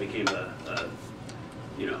Rand Paul became a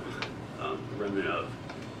remnant of.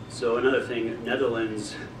 So another thing,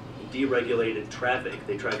 Netherlands deregulated traffic.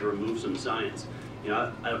 They tried to remove some signs. You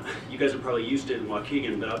guys are probably used to it in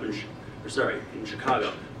Waukegan, but in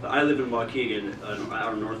Chicago. But I live in Waukegan, an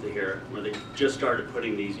hour north of here, where they just started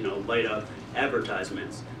putting these, light up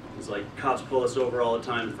advertisements. It's like cops pull us over all the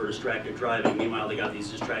time for distracted driving. Meanwhile, they got these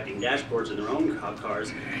distracting dashboards in their own cop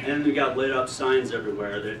cars, and we got lit up signs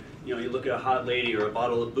everywhere that, you look at a hot lady or a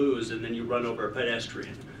bottle of booze, and then you run over a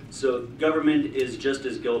pedestrian. So government is just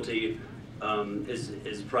as guilty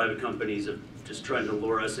as private companies of just trying to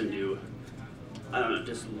lure us into,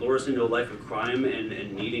 just lure us into a life of crime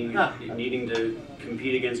and needing to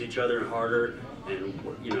compete against each other harder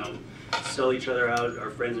and, sell each other out,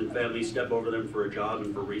 our friends and family, step over them for a job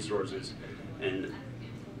and for resources. And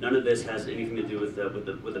none of this has anything to do with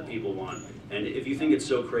what the people want. And if you think it's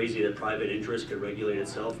so crazy that private interest could regulate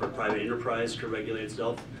itself or private enterprise could regulate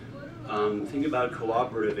itself, think about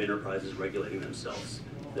cooperative enterprises regulating themselves.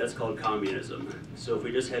 That's called communism. So if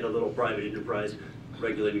we just had a little private enterprise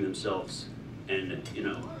regulating themselves and,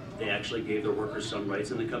 they actually gave their workers some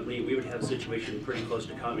rights in the company, we would have a situation pretty close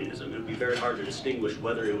to communism. It would be very hard to distinguish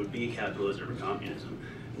whether it would be capitalism or communism.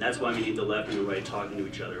 And that's why we need the left and the right talking to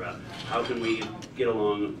each other about how can we get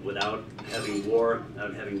along without having war,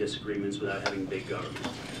 without having disagreements, without having big government.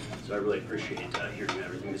 So I really appreciate hearing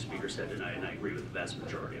everything the speaker said tonight, and I agree with the vast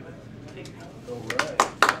majority of it. Thank you.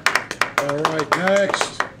 All right,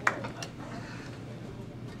 next.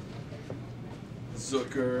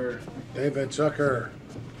 Zucker. David Zucker.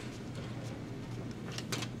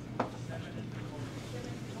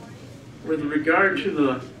 With regard to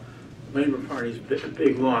the Labour Party's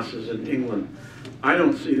big losses in England, I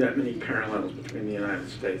don't see that many parallels between the United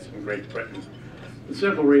States and Great Britain. The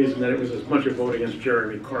simple reason that it was as much a vote against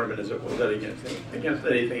Jeremy Corbyn as it was against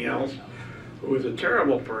anything else, who was a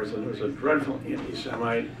terrible person, who was a dreadful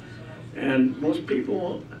anti-Semite, and most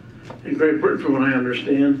people in Great Britain, from what I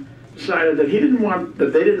understand, decided that they didn't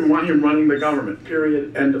want him running the government,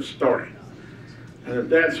 period, end of story.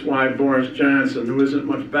 And that's why Boris Johnson, who isn't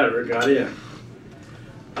much better, got in.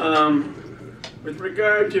 With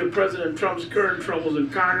regard to President Trump's current troubles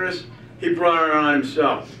in Congress, he brought it on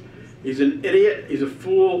himself. He's an idiot, he's a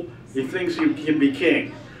fool, he thinks he can be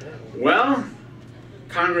king. Well,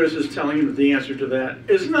 Congress is telling him that the answer to that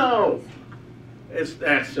is no. It's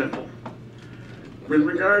that simple. With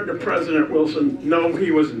regard to President Wilson, no,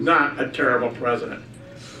 he was not a terrible president.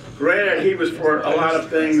 Granted, he was for a lot of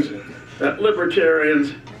things that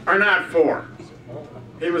libertarians are not for.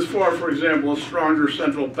 He was for example, a stronger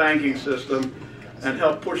central banking system and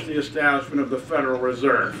helped push the establishment of the Federal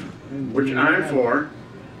Reserve, which I'm for.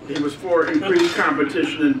 He was for increased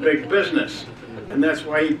competition in big business, and that's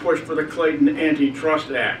why he pushed for the Clayton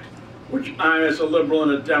Antitrust Act, which I, as a liberal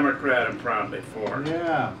and a Democrat, am proudly for.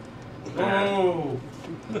 Yeah. Oh.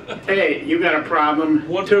 Hey, you got a problem?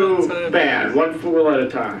 Too bad. One fool at a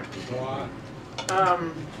time.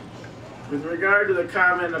 With regard to the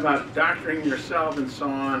comment about doctoring yourself and so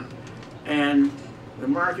on, and the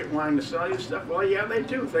market wanting to sell you stuff, well, yeah, they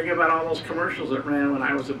do. Think about all those commercials that ran when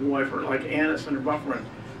I was a boy for like Annis or Bufferin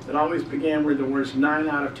that always began with the words 9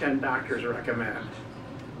 out of 10 doctors recommend.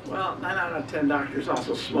 Well, 9 out of 10 doctors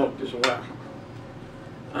also smoked as well.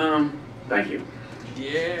 Thank you.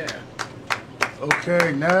 Yeah.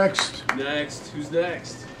 Okay, next. Next. Who's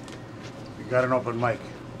next? We got an open mic.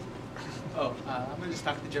 Oh, I'm going to just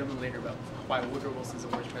talk to the gentleman later about why Woodrow Wilson's the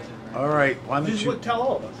worst president. All right, why don't Just you? tell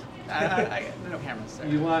all of us. No cameras, sir.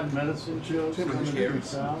 You want medicine shows coming to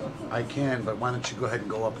town? I can, but why don't you go ahead and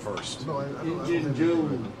go up first? No, I don't Indian have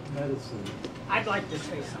Jew medicine. I'd like to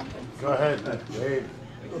say something. Go ahead, Dave.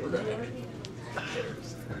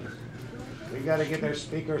 We gotta get their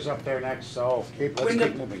speakers up there next, so let's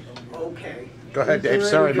keep moving. Okay. Go ahead, Dave, Who's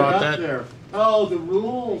sorry ready to get about up that. there? Oh, the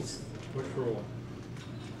rules. Which rule?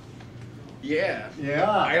 Yeah. Yeah.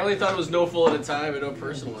 I only thought it was no full at a time and no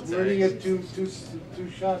personal attacks. Where do you get two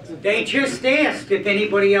shots at? They just asked if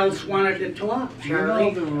anybody else wanted to talk, Charlie,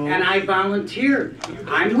 You know the rules. and I volunteered.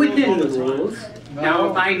 I'm within the rules. No. Now,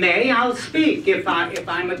 if I may, I'll speak. If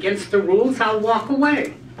I'm against the rules, I'll walk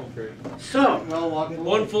away. Okay. So, Well, walk away.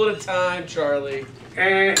 One full at a time, Charlie.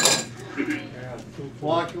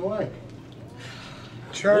 Walk away.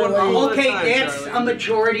 Charlie. One okay, time, that's Charlie. a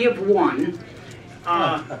majority of one.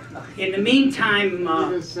 In the meantime,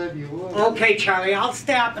 You just said you would. okay, Charlie, I'll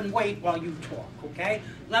stop and wait while you talk, okay?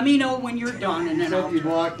 Let me know when you're done and You then I'll said you'd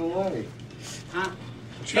talk. walk away. Huh?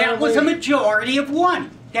 That was a majority of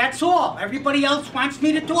one. That's all. Everybody else wants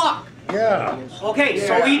me to talk. Yeah. Okay,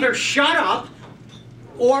 so Yeah. either shut up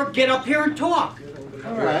or get up here and talk.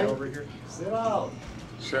 All right. Sit out.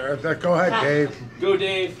 Sure, go ahead, Dave. Go,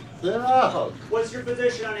 Dave. Sit out. What's your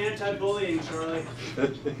position on anti-bullying, Charlie?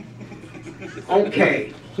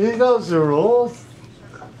 Okay. He knows the rules.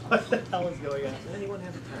 What the hell is going on? Does anyone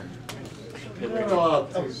have time?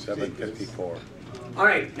 7:54. All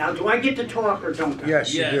right, now do I get to talk or don't I?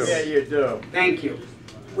 Yes, you do. Yeah, you do. Thank you.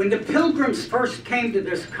 When the Pilgrims first came to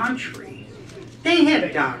this country, they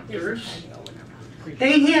had doctors.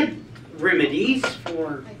 They had remedies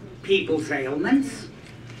for people's ailments.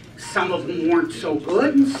 Some of them weren't so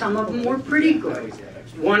good, and some of them were pretty good.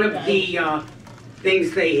 One of the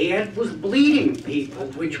things they had was bleeding people,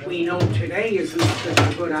 which we know today isn't such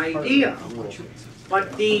a good idea.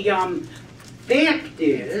 But the fact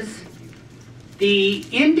is, the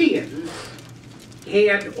Indians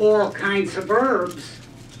had all kinds of herbs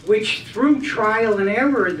which through trial and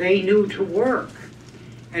error they knew to work.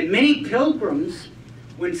 And many pilgrims,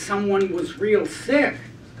 when someone was real sick,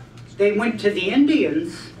 they went to the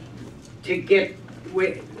Indians to get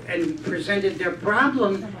and presented their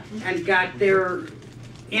problem and got their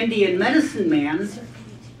Indian medicine man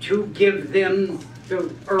to give them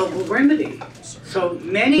the herbal remedy. So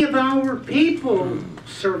many of our people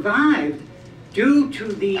survived due to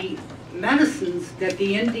the medicines that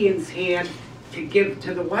the Indians had to give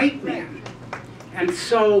to the white man. And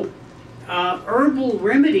so herbal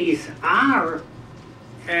remedies are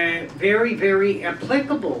very, very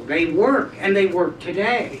applicable. They work, and they work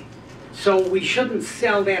today. So we shouldn't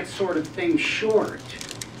sell that sort of thing short.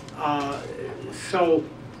 And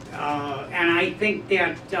I think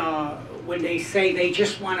that when they say they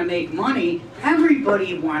just want to make money,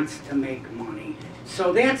 everybody wants to make money.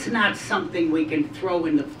 So that's not something we can throw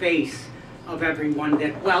in the face of everyone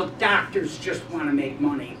that, well, doctors just want to make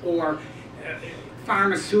money, or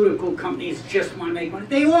pharmaceutical companies just want to make money.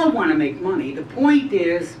 They all want to make money. The point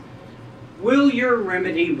is, will your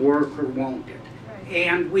remedy work or won't it?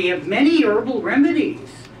 And we have many herbal remedies.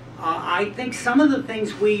 I think some of the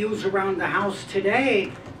things we use around the house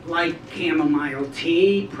today, like chamomile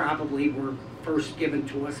tea, probably were first given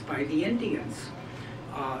to us by the Indians.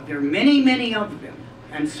 There are many, many of them.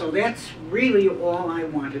 And so that's really all I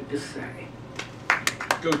wanted to say.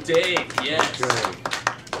 Go, Dave. Yes. Okay.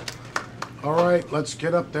 All right, let's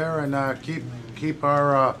get up there and keep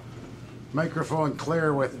our microphone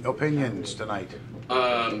clear with opinions tonight.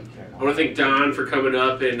 I want to thank Don for coming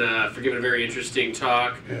up and for giving a very interesting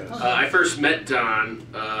talk. I first met Don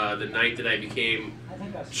the night that I became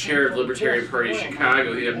chair of the Libertarian Party of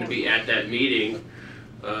Chicago. He happened to be at that meeting.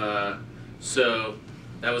 So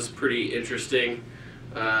that was pretty interesting.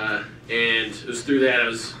 And it was through that I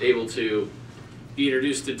was able to be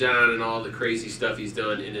introduced to Don and all the crazy stuff he's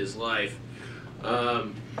done in his life.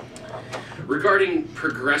 Regarding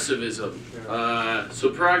progressivism, so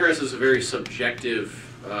progress is a very subjective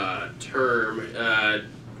term.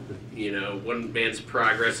 You know, one man's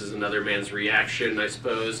progress is another man's reaction, I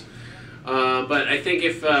suppose. But I think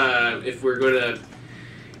if we're gonna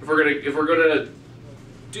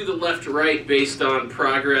do the left-right based on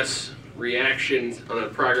progress reaction, on a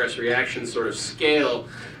progress reaction sort of scale,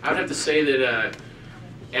 I would have to say that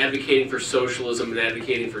advocating for socialism and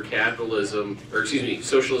advocating for capitalism, or excuse me,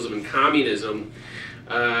 socialism and communism,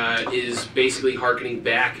 is basically hearkening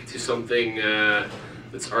back to something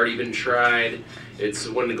that's already been tried. It's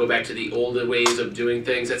wanting to go back to the old ways of doing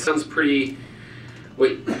things. That sounds pretty,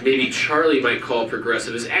 what maybe Charlie might call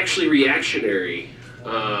progressive, is actually reactionary.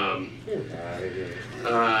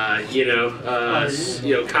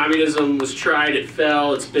 Communism was tried, it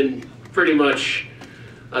fell. It's been pretty much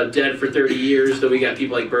dead for 30 years. Though we got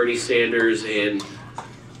people like Bernie Sanders and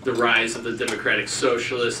the rise of the democratic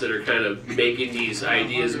socialists that are kind of making these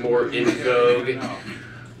ideas more in vogue.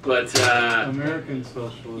 But American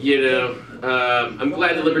socialist. I'm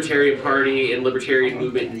glad the Libertarian Party and Libertarian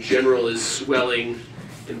movement in general is swelling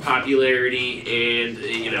in popularity, and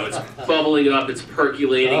it's bubbling up, it's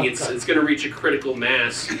percolating, it's going to reach a critical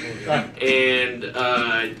mass, and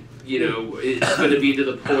it's going to be to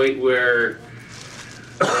the point where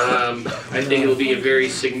I think it'll be a very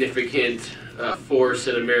significant force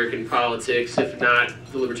in American politics. If not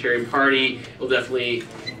the Libertarian Party, it'll definitely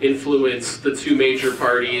influence the two major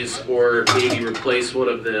parties or maybe replace one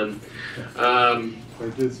of them. Or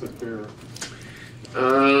disappear.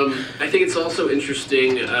 I think it's also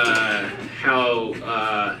interesting how,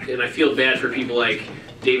 and I feel bad for people like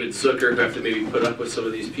David Zucker who have to maybe put up with some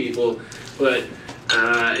of these people, but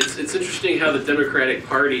it's interesting how the Democratic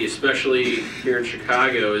Party, especially here in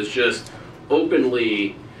Chicago, is just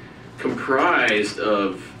openly comprised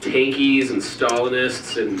of tankies and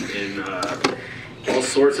Stalinists and all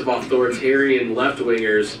sorts of authoritarian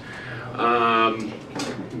left-wingers.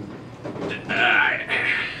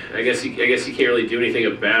 I guess you can't really do anything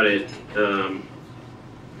about it.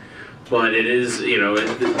 But it is,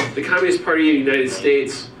 the Communist Party of the United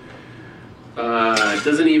States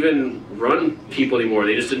doesn't even run people anymore.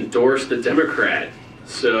 They just endorse the Democrat.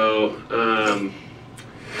 So,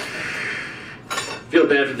 feel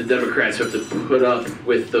bad for the Democrats who have to put up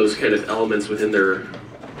with those kind of elements within their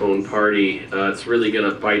own party. It's really going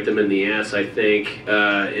to bite them in the ass, I think,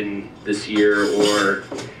 in this year or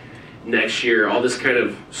next year. All this kind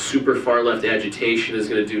of super far left agitation is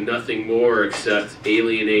going to do nothing more except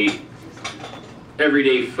alienate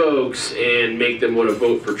everyday folks and make them want to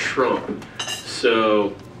vote for Trump.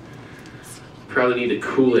 So, probably need to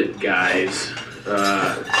cool it, guys.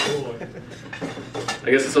 I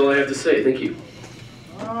guess that's all I have to say. Thank you.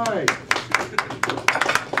 All right.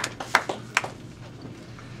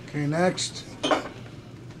 Okay, next.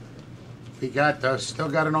 We got, still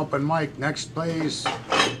got an open mic. Next, please.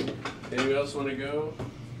 Anyone else want to go?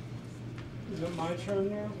 Is it my turn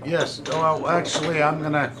now? Yes, well, actually, I'm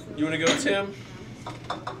gonna... You want to go, Tim?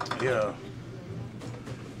 Yeah.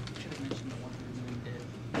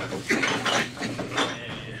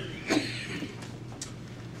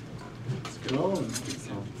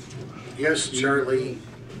 Yes, Charlie,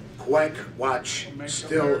 Quack Watch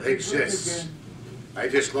still exists. I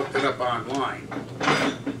just looked it up online.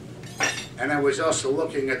 And I was also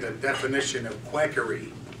looking at the definition of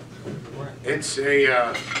quackery. It's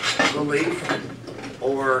a belief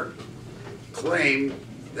or claim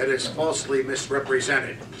that is falsely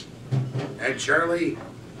misrepresented. And Charlie,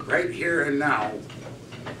 right here and now,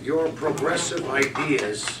 your progressive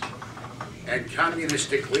ideas and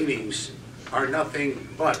communistic leanings are nothing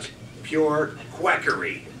but pure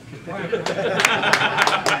quackery.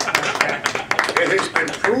 It has been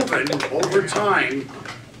proven over time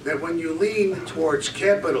that when you lean towards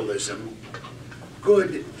capitalism,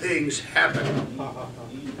 good things happen.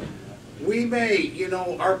 We may,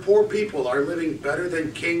 our poor people are living better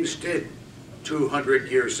than kings did 200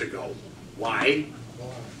 years ago. Why?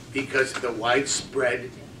 Because of the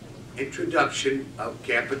widespread introduction of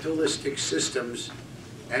capitalistic systems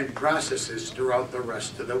and processes throughout the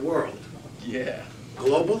rest of the world. Yeah.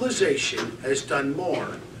 Globalization has done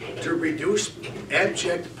more to reduce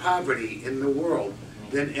abject poverty in the world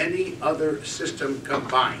than any other system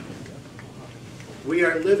combined. We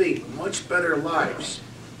are living much better lives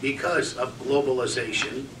because of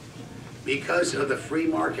globalization, because of the free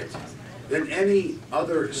market, than any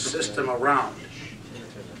other system around.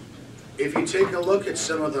 If you take a look at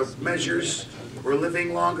some of the measures, we're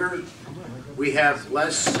living longer, we have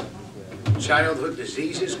less childhood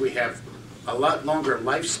diseases, we have a lot longer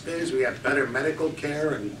lifespans, we have better medical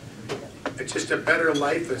care, and it's just a better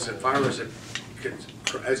life as far as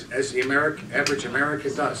the average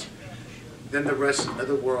American does than the rest of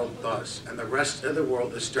the world does. And the rest of the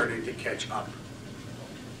world is starting to catch up.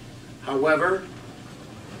 However,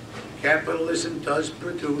 capitalism does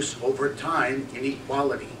produce over time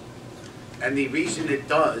inequality. And the reason it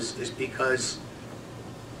does is because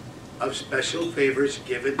of special favors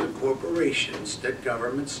given to corporations that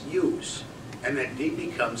governments use. And that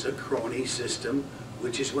becomes a crony system,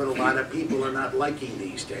 which is what a lot of people are not liking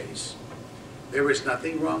these days. There is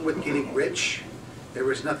nothing wrong with getting rich.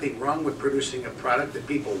 There is nothing wrong with producing a product that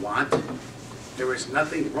people want. There is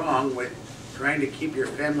nothing wrong with trying to keep your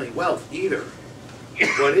family wealth either.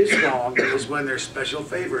 What is wrong is when there's special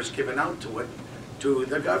favors given out to it to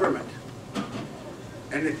the government.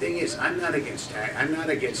 And the thing is, I'm not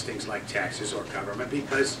against things like taxes or government,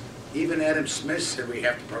 because even Adam Smith said we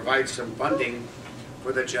have to provide some funding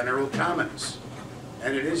for the general commons.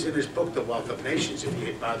 And it is in his book, The Wealth of Nations, if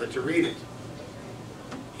you bother to read it.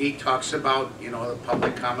 He talks about, you know, the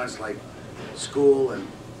public commons like school and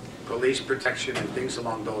police protection and things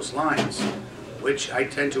along those lines, which I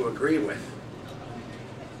tend to agree with.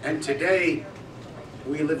 And today,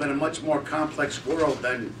 we live in a much more complex world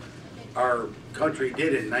than our country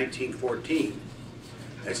did in 1914.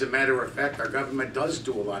 As a matter of fact, our government does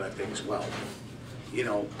do a lot of things well. You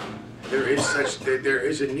know, there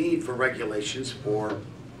is a need for regulations for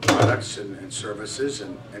products and services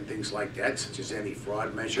and things like that, such as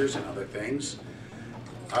anti-fraud measures and other things.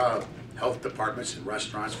 Health departments and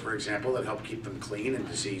restaurants, for example, that help keep them clean and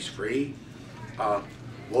disease-free.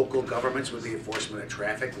 Local governments with the enforcement of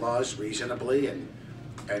traffic laws reasonably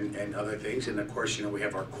and other things. And of course, you know, we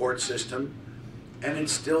have our court system, and it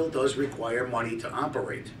still does require money to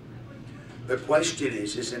operate. The question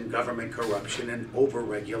is in government corruption and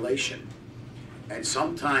over-regulation. And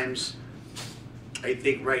sometimes, I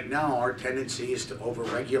think right now, our tendency is to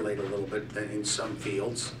over-regulate a little bit in some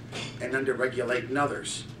fields and under-regulate in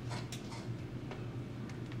others.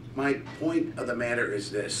 My point of the matter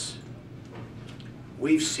is this.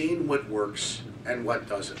 We've seen what works and what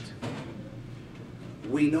doesn't.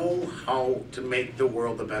 We know how to make the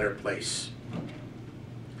world a better place.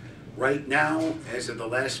 Right now, as of the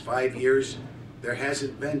last 5 years, there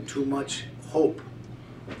hasn't been too much hope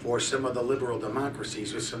for some of the liberal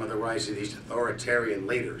democracies with some of the rise of these authoritarian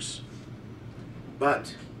leaders.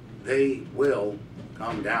 But they will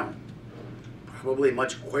come down, probably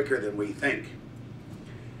much quicker than we think.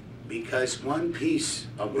 Because one piece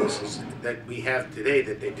of this is that we have today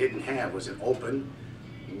that they didn't have was an open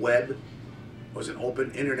web, was an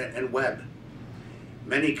open internet and web.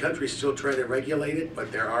 Many countries still try to regulate it,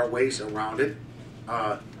 but there are ways around it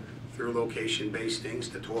through location-based things,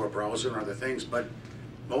 the Tor browser and other things. But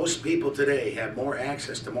most people today have more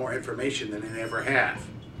access to more information than they ever have.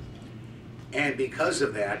 And because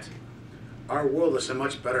of that, our world is a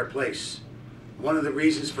much better place. One of the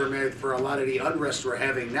reasons for a lot of the unrest we're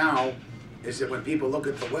having now is that when people look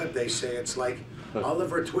at the web, they say it's like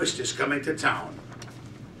Oliver Twist is coming to town,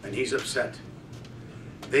 and he's upset.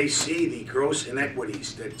 They see the gross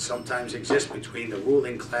inequities that sometimes exist between the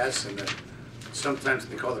ruling class and the, sometimes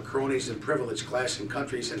they call the cronies and privileged class in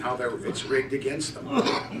countries, and how it's rigged against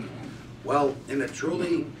them. Well, in a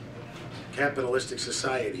truly capitalistic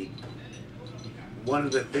society, one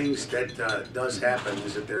of the things that does happen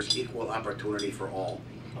is that there's equal opportunity for all.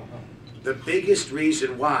 The biggest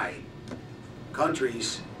reason why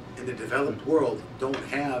countries in the developed world don't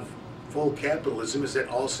have full capitalism is that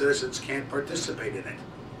all citizens can't participate in it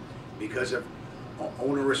because of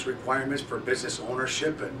onerous requirements for business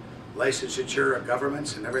ownership and licensure of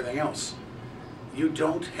governments and everything else. You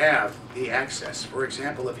don't have the access. For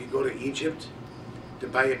example, if you go to Egypt to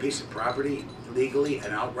buy a piece of property legally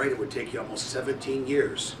and outright, it would take you almost 17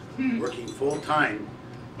 years, working full-time,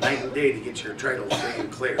 night and day to get your title free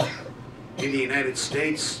and clear. In the United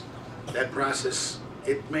States, that process,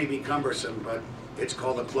 it may be cumbersome, but it's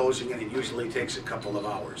called a closing, and it usually takes a couple of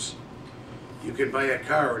hours. You can buy a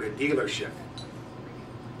car at a dealership,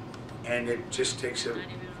 and it just takes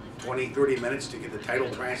 20, 30 minutes to get the title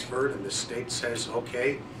transferred, and the state says,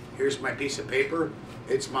 okay, here's my piece of paper,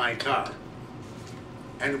 it's my car.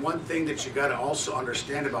 And one thing that you got to also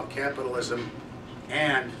understand about capitalism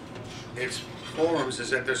and its forms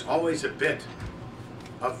is that there's always a bit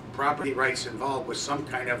of property rights involved with some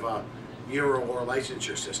kind of a bureau or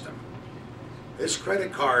licensure system. This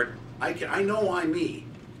credit card, I know I'm me,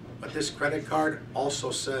 but this credit card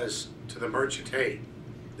also says to the merchant, hey,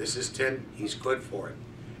 this is Tim, he's good for it.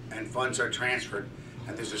 And funds are transferred,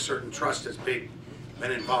 and there's a certain trust that's been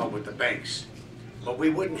involved with the banks. But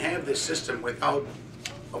we wouldn't have this system without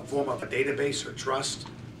a form of a database or trust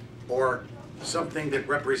or something that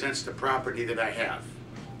represents the property that I have.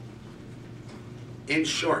 In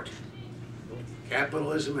short,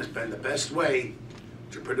 capitalism has been the best way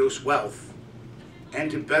to produce wealth and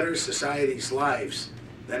to better society's lives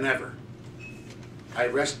than ever. I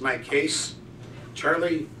rest my case.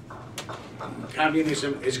 Charlie,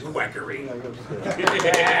 communism is quackery.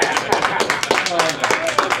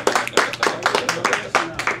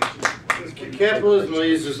 Capitalism,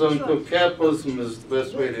 ladies and gentlemen, capitalism is the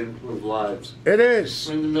best way to improve lives. It is.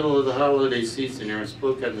 We're in the middle of the holiday season here. I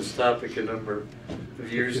spoke on this topic a number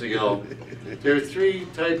of years ago. There are three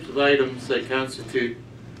types of items that constitute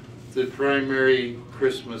the primary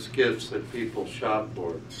Christmas gifts that people shop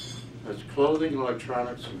for. There's clothing,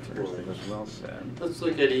 electronics, and toys. Well said. Let's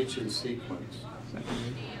look at each in sequence.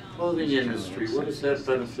 Clothing industry, what does that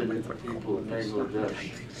benefit the people of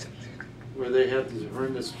Bangladesh? Where they have these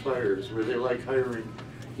horrendous fires, where they like hiring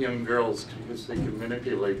young girls because they can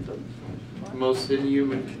manipulate them. The most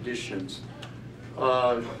inhuman conditions,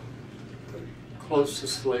 close to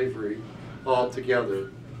slavery altogether.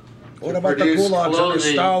 What about the gulags under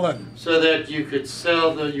Stalin? So that you could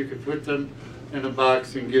sell them, you could put them in a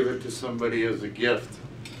box and give it to somebody as a gift.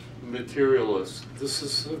 Materialist. This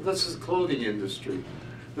is clothing industry.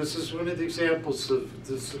 This is one of the examples of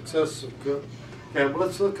the success of. Yeah, but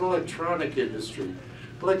let's look at electronic industry.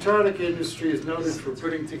 Electronic industry is noted for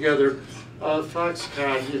putting together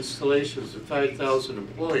Foxconn installations of 5,000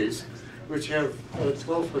 employees, which have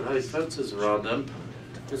 12-foot high fences around them,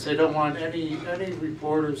 because they don't want any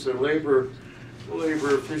reporters or labor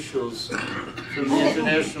officials from the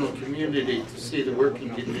international community to see the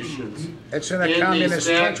working conditions. It's in a communist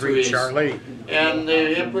country, Charlie. And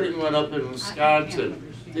they're putting one up in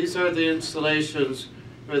Wisconsin. These are the installations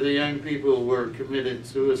where the young people were committed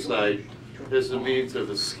suicide as a means of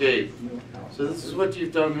escape. So this is what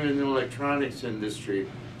you've done in the electronics industry.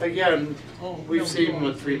 Again, we've seen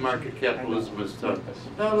what free market capitalism has done.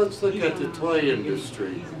 Now let's look at the toy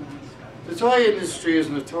industry. The toy industry is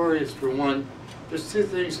notorious for one. There's two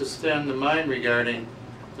things that stand to mind regarding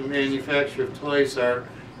the manufacture of toys are,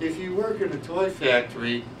 if you work in a toy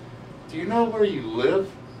factory, do you know where you live?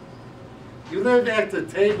 You live at the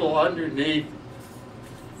table underneath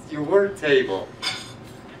your work table.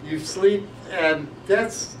 You sleep, and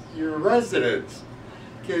that's your residence.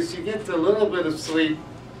 Because you get a little bit of sleep,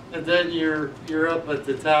 and then you're up at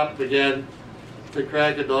the top again, the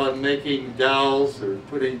crack of dawn, making dolls or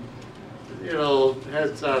putting,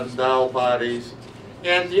 heads on doll bodies.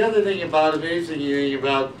 And the other thing amazing thing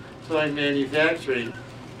about toy manufacturing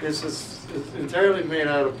is it's entirely made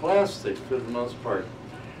out of plastic for the most part.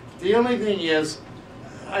 The only thing is,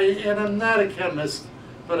 and I'm not a chemist,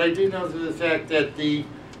 but I do know the fact that the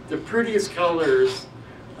prettiest colors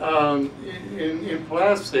in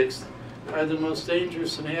plastics are the most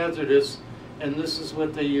dangerous and hazardous, and this is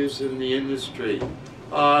what they use in the industry.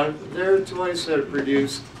 There are toys that are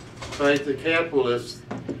produced by the capitalists,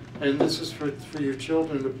 and this is for your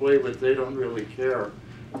children to play with. They don't really care.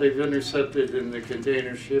 They've intercepted in the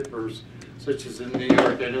container shippers, such as in New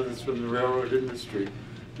York. I know this from the railroad industry,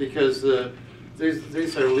 because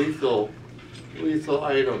these are lethal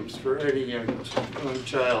items for any young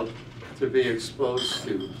child to be exposed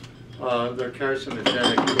to. They're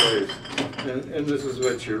carcinogenic toys, and this is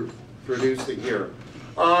what you're producing here.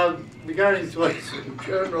 Regarding toys in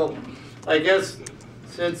general, I guess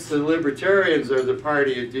since the Libertarians are the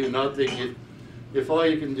party who do nothing, if all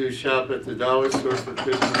you can do is shop at the dollar store for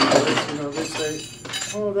Christmas toys, they say,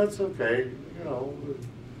 oh, that's okay,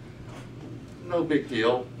 no big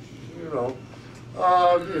deal,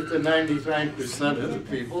 If the 99% of the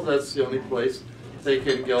people, that's the only place they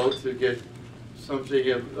can go to get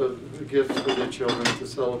something of gifts for the children to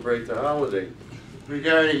celebrate the holiday.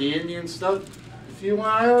 Regarding the Indian stuff, if you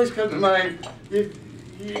want, I always come to mind,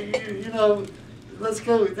 let's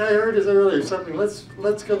go, I heard this earlier, something, let's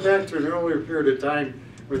go back to an earlier period of time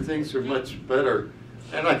where things were much better.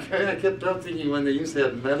 And I kept on thinking when they used to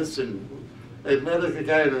have medicine, they met a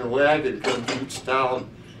guy in a wagon come to each town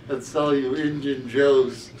and sell you Indian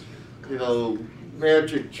Joe's,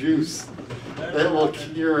 magic juice that will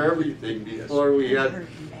cure everything before we had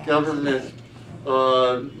government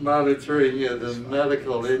monitoring the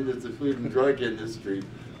medical into the food and drug industry,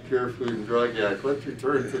 Pure Food and Drug Act. Let's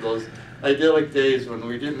return to those idyllic days when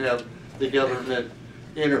we didn't have the government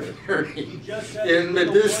interfering in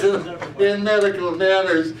medical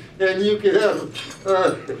matters, and you could have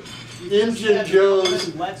Indian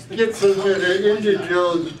Joe's, get some Indian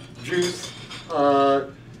Joe's juice,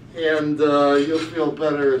 and you'll feel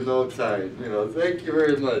better in no time. Thank you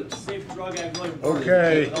very much.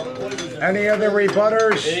 Okay. Any other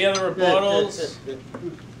rebutters? Any other rebuttals?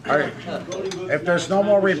 All right. If there's no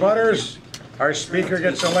more rebutters, our speaker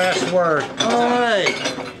gets the last word. All right.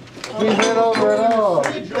 We went over it all.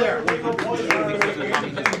 Thank you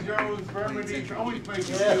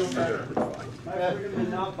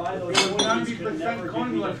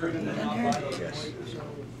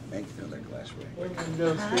for that glass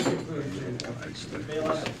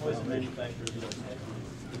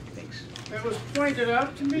Thanks. It was pointed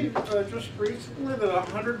out to me just recently that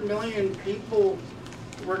 100 million people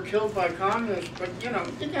were killed by communists, but you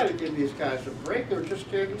gotta give these guys a break, they're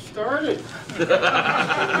just getting started.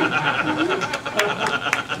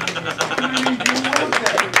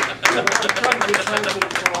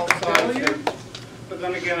 But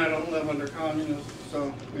then again, I don't live live under communism,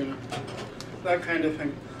 so, you know, that kind of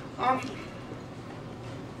thing.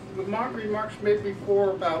 The remarks made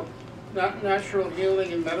before about natural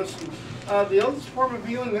healing and medicine. The oldest form of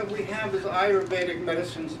healing that we have is Ayurvedic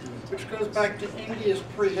medicines, which goes back to India's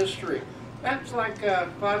prehistory. That's like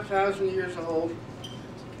 5,000 years old.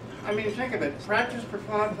 I mean, think of it, practice for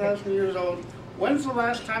 5,000 years old. When's the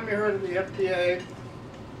last time you heard of the FDA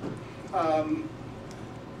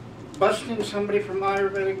busting somebody from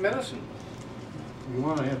Ayurvedic medicine? You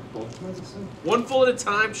want to have both medicine? One full at a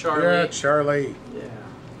time, Charlie. Yeah, Charlie. Yeah.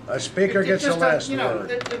 A speaker gets the last word.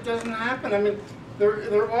 It doesn't happen. I mean,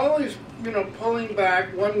 they're always, you know, pulling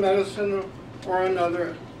back one medicine or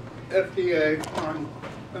another, FDA,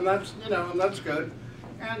 and that's, you know, and that's good.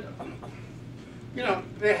 And, you know,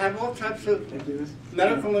 they have all types of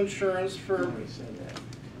medical insurance for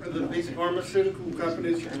these pharmaceutical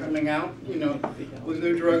companies are coming out, you know, with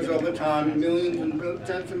new drugs all the time, millions and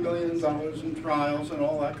tens of millions of dollars in trials and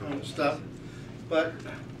all that kind of stuff. But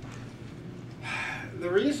the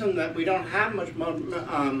reason that we don't have much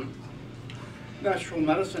natural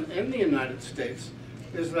medicine in the United States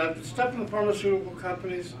is that the stuff in the pharmaceutical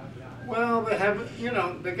companies, well, they have, you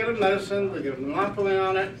know, they get a medicine, they get a monopoly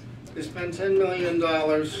on it, they spend $10 million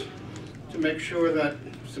to make sure that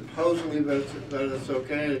supposedly that it's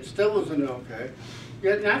okay, and it still isn't okay.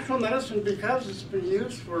 Yet natural medicine, because it's been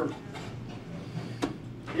used for,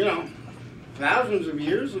 you know, thousands of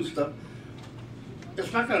years and stuff,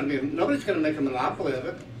 it's not going to be, nobody's going to make a monopoly of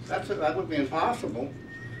it. That would be impossible.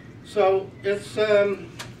 So it's, I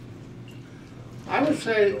would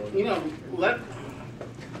say, you know, let,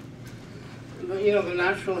 you know, the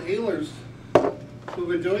natural healers who've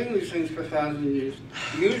been doing these things for thousands of years,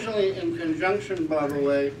 usually in conjunction, by the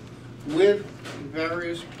way, with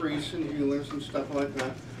various priests and healers and stuff like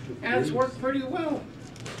that. And it's worked pretty well.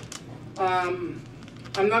 I'm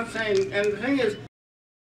not saying, and the thing is,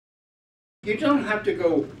 you don't have to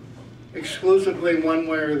go exclusively one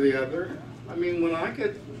way or the other. I mean, when I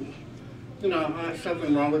get, you know, I have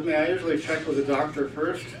something wrong with me, I usually check with the doctor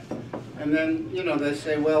first, and then, you know, they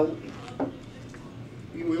say, well,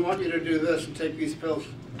 we want you to do this and take these pills.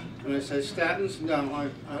 And I say, statins? No,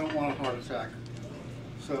 I don't want a heart attack.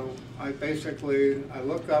 So I basically, I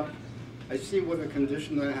look up, I see what the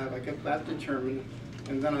condition I have, I get that determined,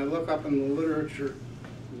 and then I look up in the literature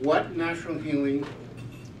what natural healing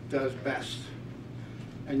does best.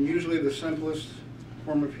 And usually the simplest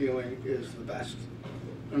form of healing is the best.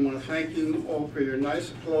 I want to thank you all for your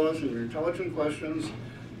nice applause and your intelligent questions,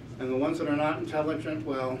 and the ones that are not intelligent,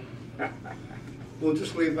 well, we'll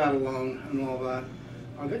just leave that alone and all that.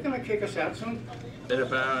 Are they going to kick us out soon? In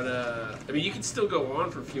about, I mean, you can still go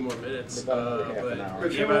on for a few more minutes, but For a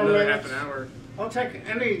few about more another minutes? half an hour. I'll take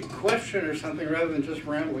any question or something rather than just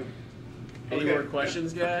rambling. Any Okay. more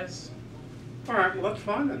questions, guys? All right, well, that's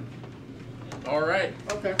fine then. All right.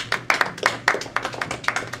 Okay.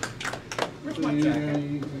 Where's So my you're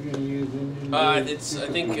jacket? gonna use I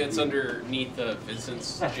think it's underneath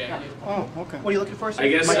Vincent's jacket. Oh, okay. What are you looking for, sir? I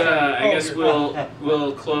guess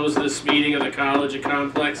we'll close this meeting of the College of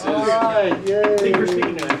Complexes. All right, yay. Thank you for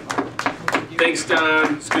speaking tonight. Thanks,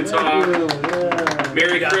 Don. It's good talk. Yeah.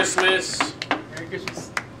 Merry Christmas. Merry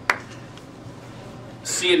Christmas.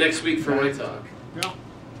 See you next week for my talk.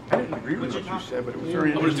 I didn't agree with what you said, but it was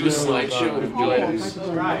very I'm going to do a slideshow of joys.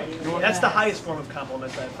 Right. That's the highest form of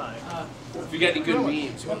compliment I find. If you got any good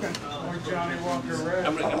memes, Okay.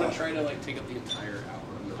 I'm gonna try to like take up the entire hour.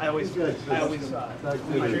 I always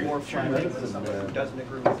more friendly with someone who doesn't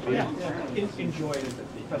agree with me. Enjoy the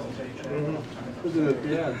presentation. Look at the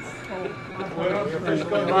dance. I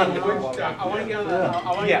want to get on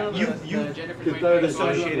the You've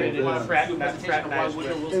associated in frat nights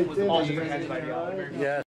with all different kinds of ideology.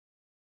 Yes.